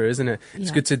very true, isn't it?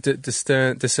 It's good to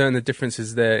discern the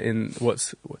differences there in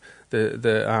what's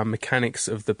the mechanics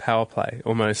of the power play,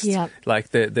 almost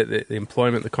like the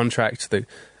employment, the contract.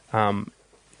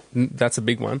 That's a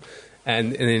big one,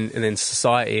 and then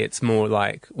society. It's more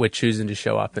like we're choosing to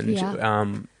show up, and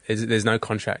there's no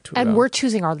contract, and we're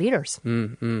choosing our leaders,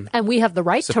 and we have the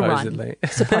right to run.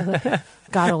 Supposedly.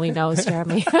 God only knows,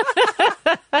 Jeremy.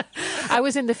 I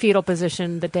was in the fetal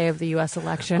position the day of the U.S.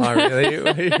 election. Oh,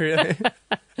 really? Really?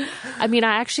 I mean,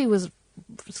 I actually was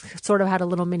sort of had a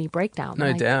little mini breakdown.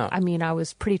 No doubt. I mean, I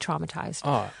was pretty traumatized.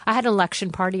 Oh. I had an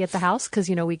election party at the house because,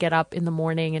 we get up in the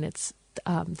morning and it's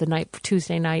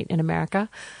Tuesday night in America.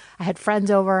 I had friends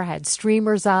over. I had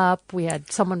streamers up.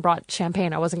 Someone brought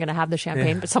champagne. I wasn't going to have the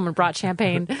champagne, but someone brought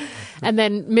champagne. And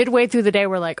then midway through the day,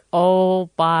 we're like, oh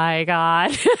my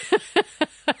God.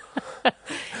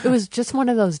 It was just one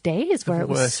of those days where it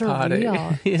was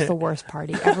surreal. It's the worst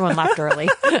party. Everyone left early.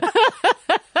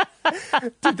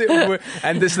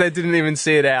 And they didn't even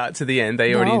see it out to the end.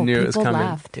 They already knew it was coming.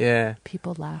 Left. Yeah,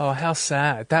 people left. Oh, how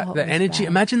sad! The energy. Bad.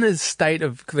 Imagine the state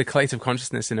of the collective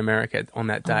consciousness in America on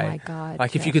that day. Oh my God!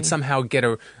 Like if you could somehow get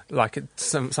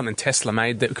something Tesla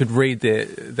made that could read the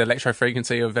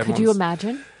electrofrequency of everyone. Could you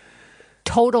imagine?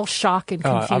 Total shock and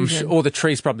confusion. I'm sure all the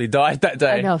trees probably died that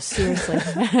day. I know, seriously.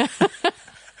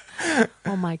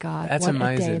 Oh my God! That's what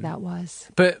amazing. A day that was.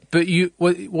 But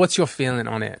what's your feeling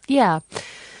on it? Yeah.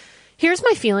 Here's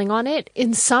my feeling on it.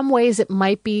 In some ways, it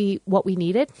might be what we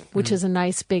needed, which is a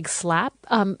nice big slap.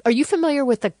 Are you familiar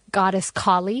with the goddess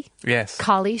Kali? Yes.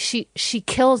 Kali, she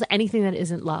kills anything that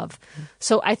isn't love.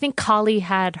 So I think Kali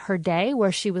had her day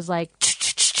where she was like,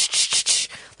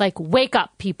 wake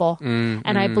up, people.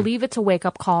 And I believe it's a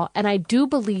wake-up call. And I do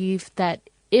believe that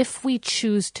if we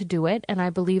choose to do it, and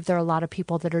I believe there are a lot of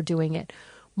people that are doing it,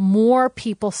 more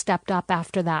people stepped up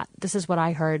after that. This is what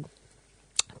I heard.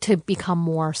 To become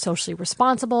more socially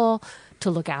responsible,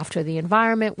 to look after the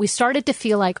environment. We started to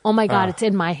feel like, oh my God, it's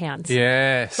in my hands.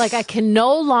 Yes. Like I can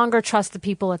no longer trust the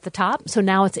people at the top, so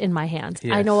now it's in my hands.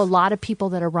 Yes. I know a lot of people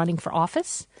that are running for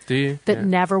office. Do you? That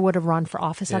never would have run for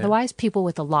office otherwise, people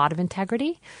with a lot of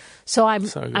integrity. So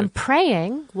I'm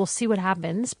praying, we'll see what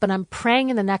happens, but I'm praying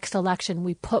in the next election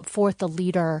we put forth a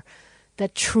leader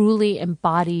that truly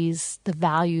embodies the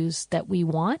values that we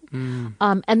want.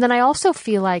 And then I also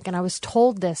feel like, and I was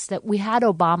told this, that we had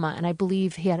Obama, and I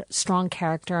believe he had strong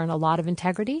character and a lot of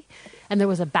integrity, and there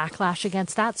was a backlash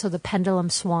against that, so the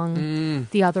pendulum swung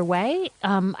the other way.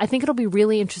 I think it'll be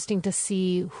really interesting to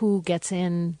see who gets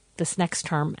in this next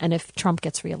term and if Trump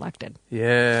gets reelected.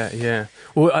 Yeah.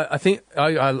 Well, I think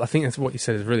that's what you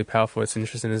said is really powerful. It's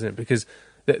interesting, isn't it? Because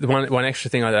the one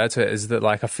extra thing I'd add to it is that,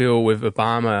 like, I feel with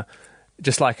Obama,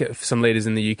 just like some leaders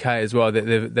in the UK as well,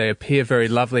 that they appear very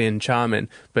lovely and charming,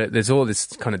 but there's all this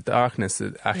kind of darkness,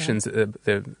 that actions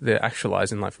that they're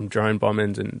actualizing, like from drone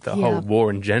bombings and the whole war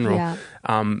in general. Yeah.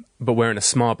 But wearing a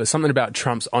smile. But something about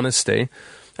Trump's honesty,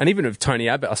 and even with Tony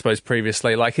Abbott, I suppose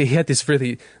previously, like he had this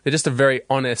they're just a very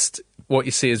honest what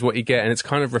you see is what you get, and it's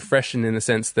kind of refreshing in the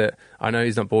sense that I know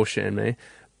he's not bullshitting me,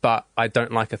 but I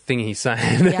don't like a thing he's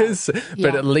saying. Yeah.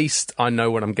 But at least I know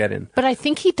what I'm getting. But I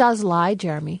think he does lie,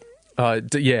 Jeremy.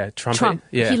 Trump.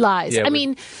 Yeah, he lies. Yeah, I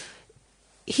mean,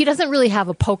 he doesn't really have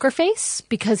a poker face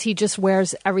because he just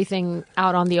wears everything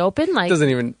out on the open. Like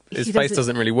his face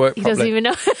doesn't really work. He doesn't even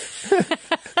know.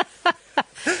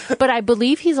 But I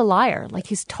believe he's a liar. Like,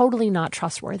 he's totally not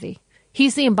trustworthy.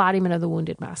 He's the embodiment of the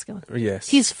wounded masculine. Yes.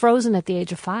 He's frozen at the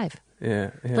age of 5.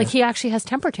 Yeah. Like, he actually has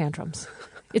temper tantrums.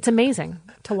 It's amazing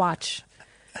to watch.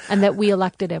 And that we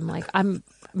elected him. Like,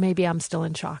 maybe I'm still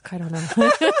in shock. I don't know.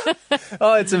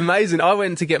 Oh, it's amazing. I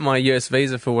went to get my US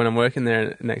visa for when I'm working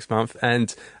there next month,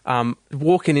 and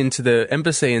walking into the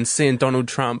embassy and seeing Donald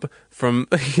Trump from,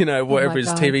 whatever his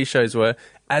God. TV shows were,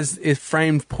 as a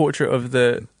framed portrait of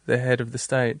the head of the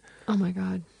state. Oh, my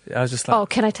God. I was just like... Oh,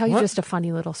 can I tell you what? just a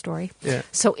funny little story? Yeah.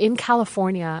 So in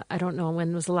California, I don't know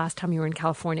when was the last time you were in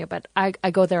California, but I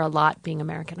go there a lot. Being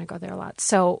American, I go there a lot.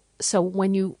 So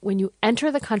when you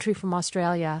enter the country from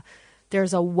Australia,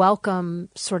 there's a welcome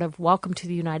to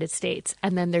the United States.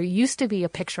 And then there used to be a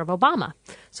picture of Obama.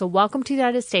 So welcome to the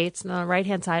United States, and on the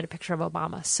right-hand side, a picture of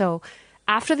Obama. So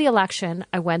after the election,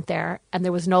 I went there, and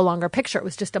there was no longer a picture. It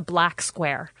was just a black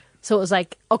square. So it was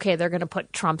like, okay, they're going to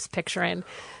put Trump's picture in.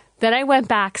 Then I went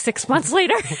back 6 months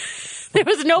later. There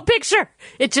was no picture.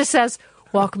 It just says,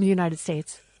 welcome to the United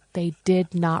States. They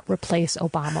did not replace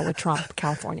Obama with Trump,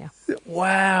 California.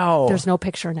 Wow. There's no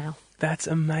picture now. That's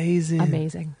amazing.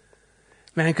 Amazing.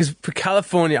 Man, because for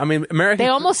California, I mean, America... They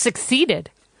almost succeeded.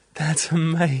 That's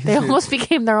amazing. They almost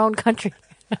became their own country.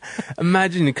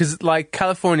 Imagine, because like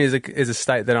California is a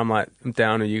state that I'm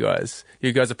down with you guys.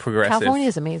 You guys are progressive. California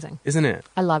is amazing. Isn't it?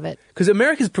 I love it. Because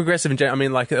America's progressive in general. I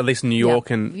mean, like at least New York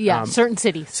and... certain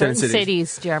cities. Certain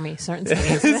cities, Jeremy. Certain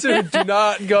cities. So do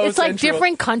not go It's like central.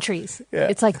 different countries. Yeah.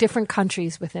 It's like different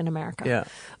countries within America. Yeah.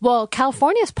 Well,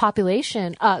 California's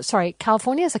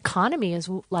economy is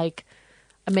like...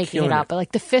 I'm making Killing it up, it. but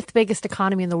like the 5th biggest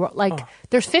economy in the world. Like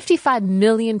there's 55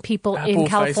 million people in Apple,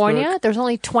 California. Facebook. There's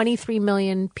only 23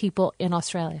 million people in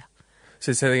Australia.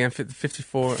 So say that again,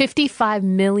 54... 55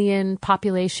 million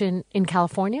population in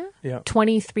California. Yeah.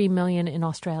 23 million in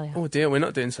Australia. Oh dear, we're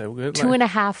not doing so good.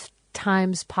 2.5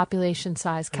 times population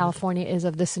size California is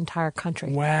of this entire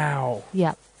country. Wow.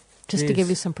 Yeah. Just to Jeez. give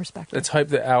you some perspective. Let's hope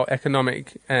that our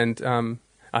economic and...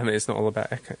 I mean, it's not all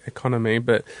about economy,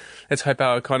 but let's hope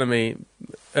our economy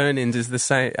earnings is the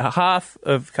same, half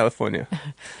of California.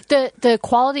 The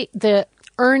quality, the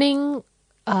earning,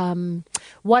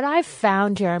 what I've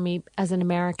found, Jeremy, as an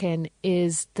American,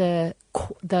 is the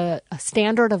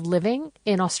standard of living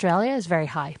in Australia is very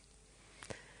high.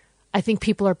 I think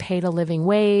people are paid a living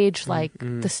wage. Like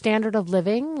the standard of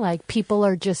living, like people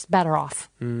are just better off.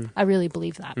 I really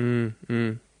believe that.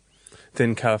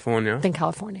 Than California.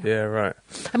 Yeah, right.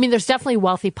 I mean, there's definitely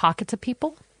wealthy pockets of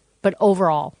people, but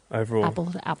overall, Overall.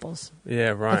 apples to apples. Yeah,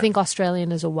 right. I think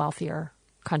Australian is a wealthier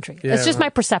country. Yeah, it's just right. my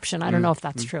perception. I don't know if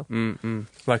that's true.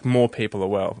 Like more people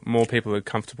more people are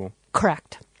comfortable.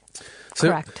 Correct. So,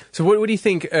 Correct. So what do you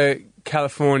think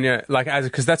California, like,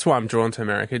 because that's why I'm drawn to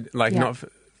America, like Yeah. not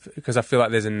because I feel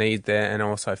like there's a need there, and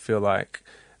also I feel like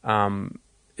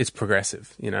it's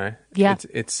progressive, Yeah.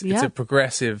 It's Yeah. a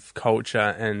progressive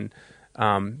culture, and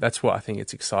that's what I think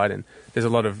it's exciting. There's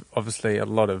obviously a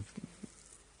lot of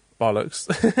bollocks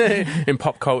in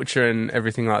pop culture and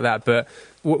everything like that. But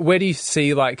where do you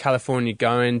see like California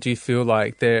going? Do you feel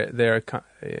like they're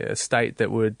a state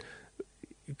that would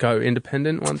go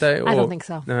independent one day? Or? I don't think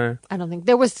so. No. I don't think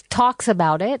there was talks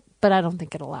about it, but I don't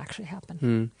think it'll actually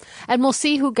happen. And we'll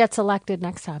see who gets elected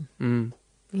next time.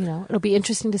 It'll be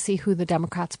interesting to see who the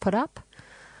Democrats put up.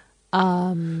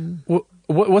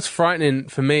 What's frightening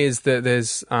for me is that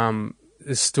there's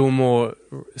still more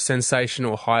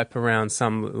sensational hype around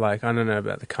some, like, I don't know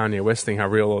about the Kanye West thing, how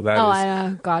real all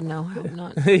that is. God, no, I hope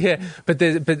not. Yeah, but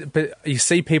you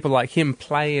see people like him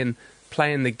playing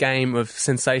the game of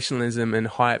sensationalism and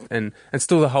hype and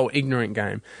still the whole ignorant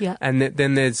game. Yeah. And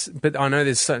then but I know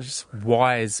there's such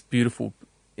wise, beautiful,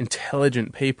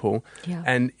 intelligent people. Yeah.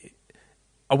 And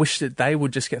I wish that they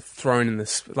would just get thrown in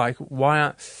this. Like, why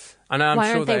aren't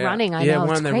they running? I know, why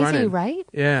it's aren't they crazy, running? right?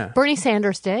 Yeah. Bernie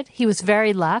Sanders did. He was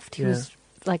very left. He Yeah. was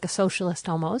like a socialist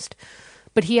almost.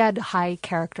 But he had high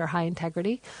character, high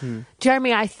integrity.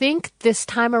 Jeremy, I think this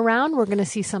time around we're going to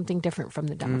see something different from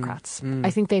the Democrats. I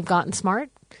think they've gotten smart.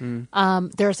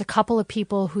 There's a couple of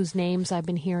people whose names I've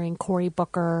been hearing. Cory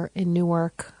Booker in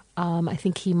Newark. I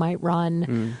think he might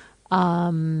run.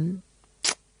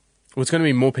 Well, it's going to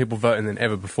be more people voting than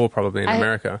ever before, probably, in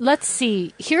America. Let's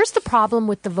see. Here's the problem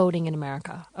with the voting in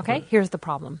America. Okay? Here's the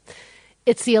problem.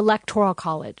 It's the Electoral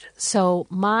College. So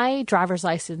my driver's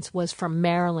license was from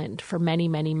Maryland for many,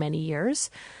 many, many years.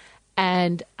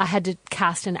 And I had to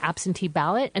cast an absentee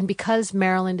ballot. And because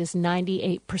Maryland is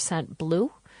 98%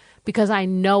 blue, because I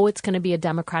know it's going to be a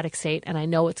Democratic state and I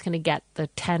know it's going to get the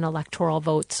 10 electoral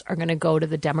votes are going to go to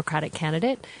the Democratic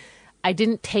candidate, I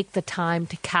didn't take the time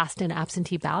to cast an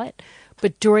absentee ballot.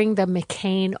 But during the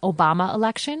McCain-Obama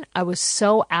election, I was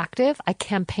so active. I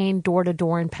campaigned door to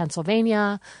door in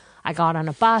Pennsylvania. I got on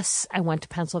a bus. I went to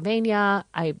Pennsylvania.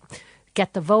 I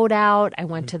get the vote out. I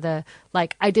went to the,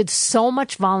 I did so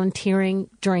much volunteering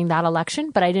during that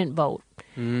election, but I didn't vote.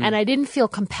 And I didn't feel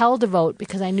compelled to vote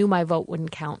because I knew my vote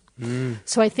wouldn't count.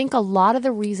 So I think a lot of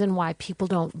the reason why people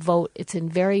don't vote, it's in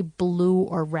very blue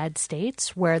or red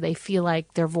states where they feel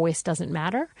like their voice doesn't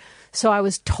matter. So I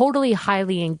was totally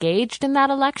highly engaged in that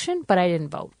election, but I didn't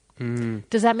vote.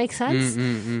 Does that make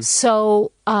sense?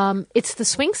 So it's the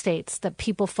swing states that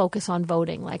people focus on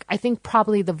voting. Like, I think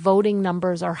probably the voting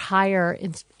numbers are higher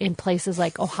in places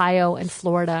like Ohio and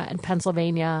Florida and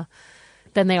Pennsylvania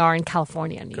than they are in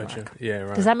California and New York. Yeah,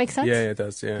 right. Does that make sense? Yeah, it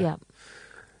does. Yeah. Yeah.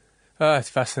 Oh, it's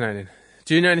fascinating.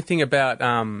 Do you know anything about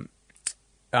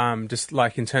just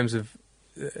like in terms of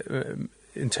I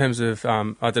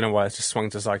don't know why I just swung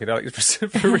to psychedelics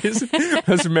for a reason. I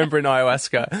was remembering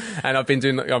ayahuasca, and I've been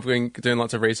doing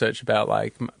lots of research about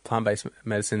like plant-based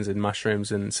medicines and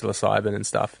mushrooms and psilocybin and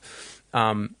stuff.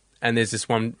 And there's this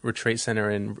one retreat center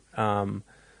in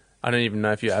I don't even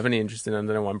know if you have any interest in it. I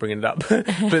don't know why I'm bringing it up. But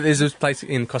there's this place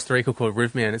in Costa Rica called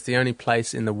Rythmia, and it's the only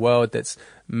place in the world that's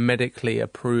medically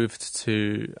approved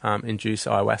to induce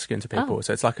ayahuasca into people. Oh.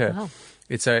 So it's like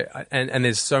and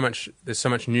there's so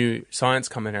much new science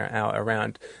coming out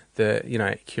around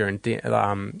the curing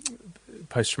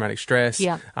post-traumatic stress,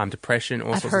 depression,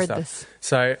 all sorts of stuff. I've heard this.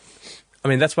 So, I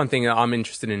mean, that's one thing that I'm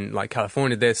interested in. Like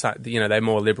California, they're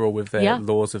more liberal with their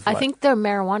laws of. I think their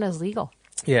marijuana is legal.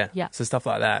 Yeah. Yeah. So stuff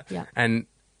like that. Yeah. And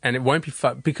it won't be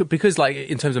fun because like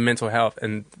in terms of mental health,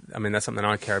 and I mean that's something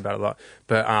I care about a lot.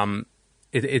 But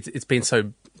it's been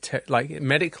so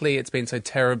medically, it's been so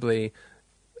terribly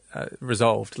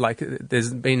resolved. Like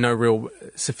there's been no real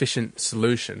sufficient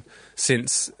solution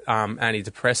since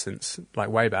antidepressants, like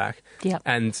way back. Yeah.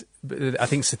 And I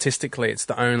think statistically, it's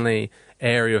the only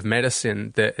area of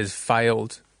medicine that has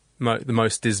failed the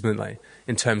most dismally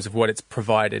in terms of what it's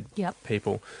provided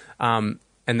people.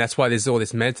 And that's why there's all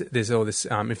this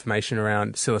information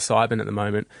around psilocybin at the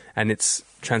moment and its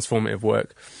transformative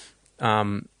work.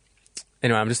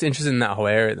 Anyway, I'm just interested in that whole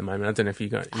area at the moment. I don't know if you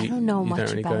don't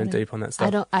really go deep on that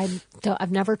stuff.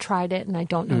 I've never tried it, and I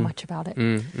don't know much about it.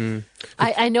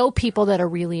 I know people that are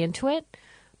really into it,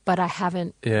 but I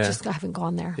haven't. I haven't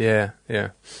gone there. Yeah.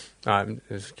 I'm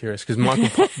just curious because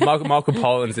Michael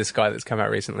Pollan's this guy that's come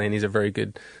out recently, and he's a very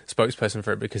good spokesperson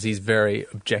for it because he's very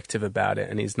objective about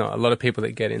it, and he's not. A lot of people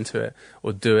that get into it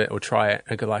or do it or try it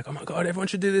and go like, "Oh my god, everyone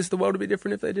should do this. The world would be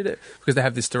different if they did it," because they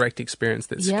have this direct experience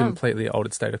that's completely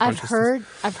altered state of consciousness.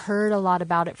 I've heard a lot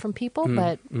about it from people,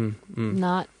 but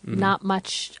not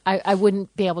much. I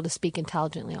wouldn't be able to speak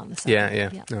intelligently on this.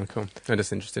 Yeah. Oh, cool. I'm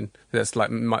just interested. That's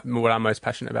like what I'm most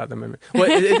passionate about at the moment.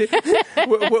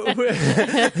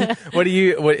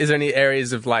 Is there any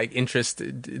areas of like interest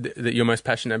that you're most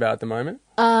passionate about at the moment?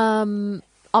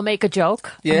 I'll make a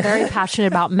joke. Yeah. I'm very passionate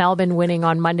about Melbourne winning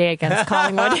on Monday against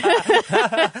Collingwood.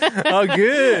 Oh,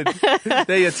 good.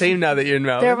 They're your team now that you're in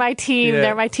Melbourne. They're my team. Yeah.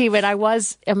 They're my team. And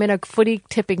I'm in a footy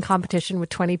tipping competition with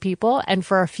 20 people. And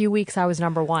for a few weeks, I was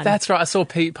number one. That's right. I saw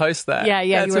Pete post that.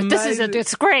 Yeah. This is a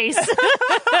disgrace.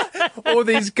 All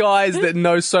these guys that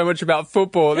know so much about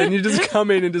football. Then you just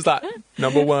come in and just like,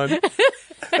 number one.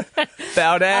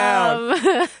 Bow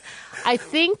down. I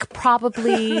think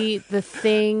probably the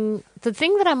thing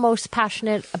that I'm most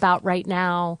passionate about right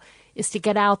now is to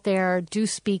get out there, do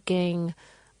speaking,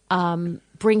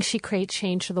 bring She Creates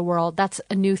Change to the world. That's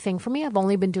a new thing for me. I've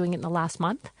only been doing it in the last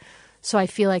month. So I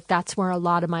feel like that's where a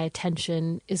lot of my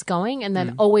attention is going. And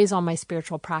then always on my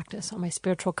spiritual practice, on my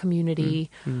spiritual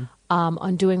community,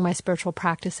 on doing my spiritual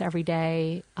practice every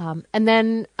day. And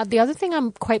then the other thing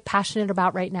I'm quite passionate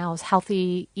about right now is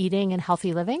healthy eating and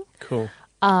healthy living. Cool.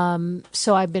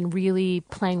 So I've been really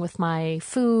playing with my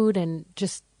food and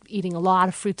just eating a lot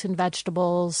of fruits and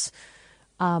vegetables,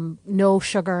 no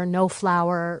sugar, no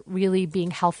flour, really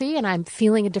being healthy. And I'm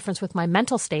feeling a difference with my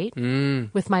mental state,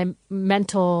 with my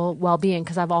mental well-being,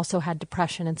 because I've also had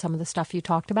depression and some of the stuff you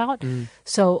talked about.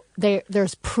 So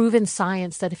there's proven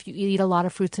science that if you eat a lot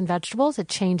of fruits and vegetables, it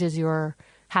changes your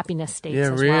happiness states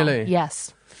as well. Really?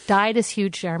 Yes. Diet is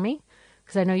huge, Jeremy.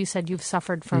 Because I know you said you've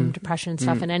suffered from depression and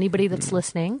stuff, and anybody that's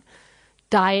listening,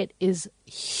 diet is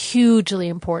hugely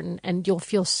important, and you'll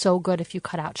feel so good if you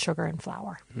cut out sugar and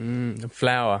flour.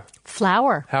 Flour.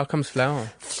 Flour. How comes flour?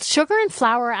 Sugar and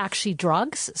flour are actually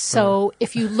drugs. So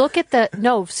if you look at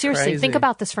no, seriously, Crazy. think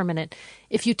about this for a minute.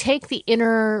 If you take the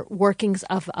inner workings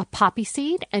of a poppy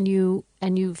seed and you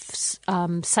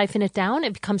siphon it down,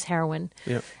 it becomes heroin.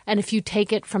 Yep. And if you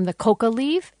take it from the coca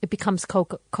leaf, it becomes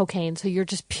cocaine. So you're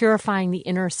just purifying the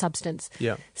inner substance.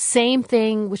 Yeah. Same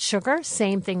thing with sugar,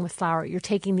 same thing with flour. You're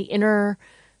taking the inner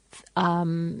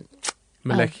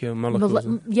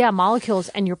molecules,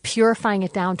 and you're purifying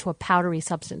it down to a powdery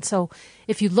substance. So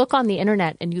if you look on the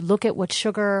internet and you look at what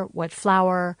sugar, what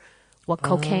flour, what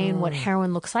cocaine, what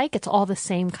heroin looks like, it's all the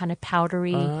same kind of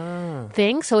powdery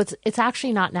thing. So it's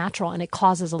actually not natural, and it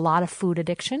causes a lot of food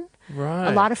addiction. Right.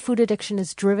 A lot of food addiction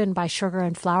is driven by sugar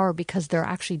and flour because they're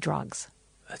actually drugs.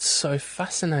 That's so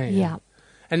fascinating. Yeah.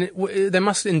 And they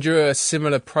must endure a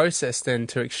similar process then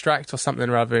to extract or something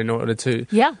rather in order to...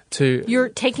 Yeah. To You're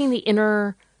taking the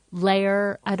inner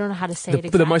layer, I don't know how to say it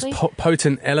exactly. the most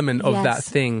potent element of that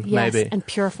thing, yes, maybe. and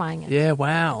purifying it. Yeah,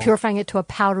 wow. Purifying it to a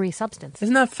powdery substance.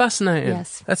 Isn't that fascinating?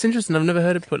 Yes. That's interesting. I've never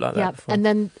heard it put like that before. And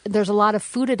then there's a lot of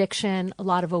food addiction, a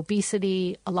lot of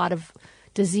obesity, a lot of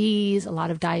disease, a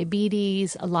lot of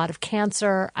diabetes, a lot of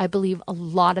cancer. I believe a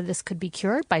lot of this could be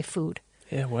cured by food.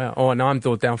 Yeah, wow. Oh, and I'm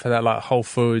down for that, like whole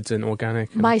foods and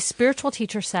organic. My spiritual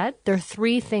teacher said there are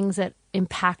 3 things that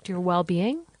impact your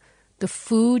well-being: the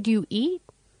food you eat,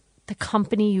 the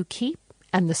company you keep,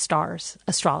 and the stars,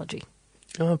 astrology.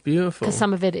 Oh, beautiful. Because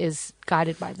some of it is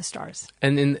guided by the stars.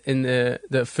 And in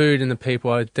the food and the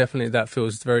people, that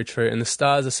feels very true. And the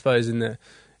stars, I suppose,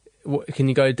 can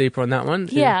you go deeper on that one?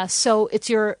 Yeah, so it's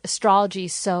your astrology.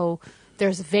 So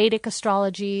there's Vedic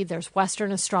astrology, there's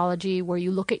Western astrology, where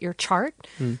you look at your chart.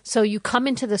 So you come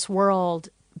into this world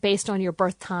based on your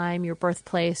birth time, your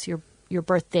birthplace, your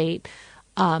birth date.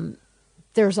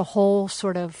 There's a whole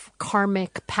sort of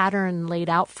karmic pattern laid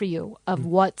out for you of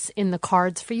what's in the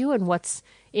cards for you and what's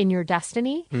in your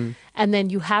destiny. And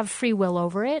then you have free will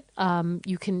over it.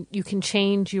 You can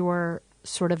change your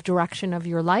sort of direction of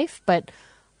your life, but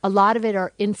a lot of it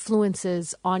are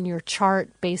influences on your chart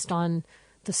based on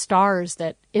the stars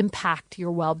that impact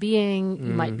your well-being.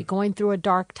 You might be going through a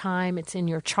dark time. It's in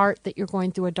your chart that you're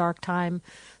going through a dark time.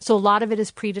 So a lot of it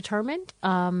is predetermined.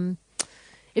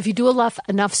 If you do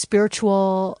enough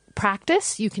spiritual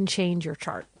practice, you can change your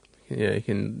chart. Yeah, you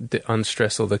can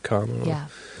unstress all the karma. Yeah,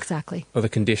 exactly. Or the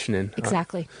conditioning.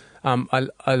 Exactly.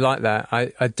 I like that.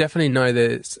 I definitely know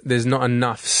that there's not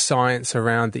enough science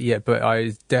around it yet, but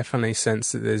I definitely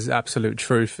sense that there's absolute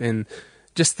truth in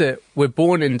just that we're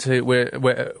born into we're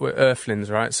earthlings,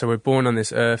 right? So we're born on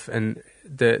this earth, and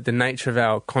the nature of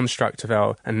our construct of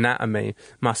our anatomy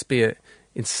must be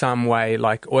in some way,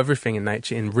 like everything in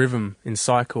nature, in rhythm, in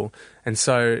cycle. And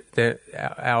so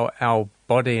our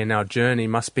body and our journey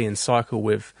must be in cycle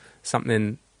with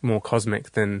something more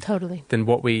cosmic than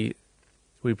what we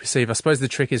perceive. I suppose the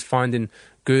trick is finding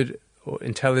good or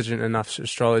intelligent enough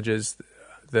astrologers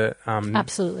that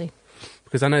absolutely.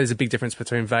 Because I know there's a big difference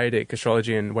between Vedic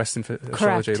astrology and Western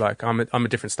astrology. Like I'm a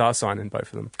different star sign in both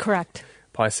of them. Correct.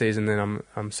 Pisces, and then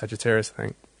I'm Sagittarius, I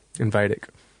think, in Vedic.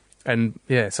 And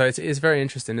yeah, so it's very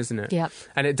interesting, isn't it? Yeah.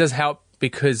 And it does help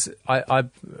because I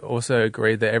also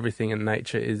agree that everything in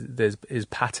nature is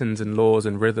patterns and laws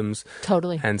and rhythms.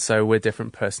 Totally. And so we're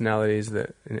different personalities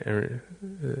that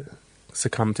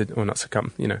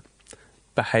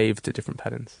behave to different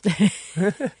patterns.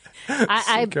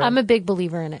 I'm a big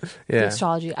believer in it, the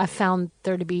astrology. I found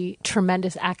there to be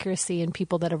tremendous accuracy in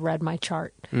people that have read my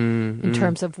chart in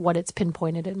terms of what it's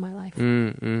pinpointed in my life.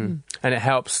 And it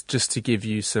helps just to give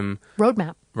you some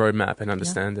roadmap and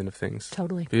understanding of things.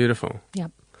 Totally. Beautiful.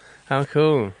 Yep. How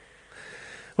cool.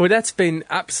 Well, that's been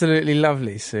absolutely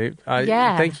lovely, Soup.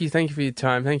 Thank you for your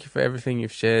time. Thank you for everything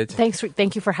you've shared.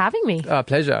 Thank you for having me. Oh,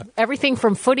 pleasure. Everything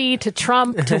from footy to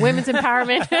Trump to women's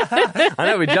empowerment. I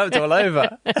know, we jumped all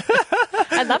over.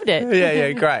 I loved it.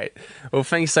 Yeah, great. Well,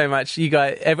 thanks so much. You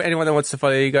guys, anyone that wants to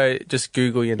follow you, just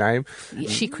Google your name.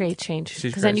 She Creates Change.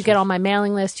 Because then you get on my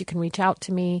mailing list. You can reach out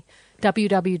to me.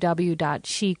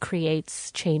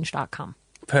 www.shecreateschange.com.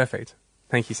 Perfect.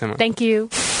 Thank you so much. Thank you.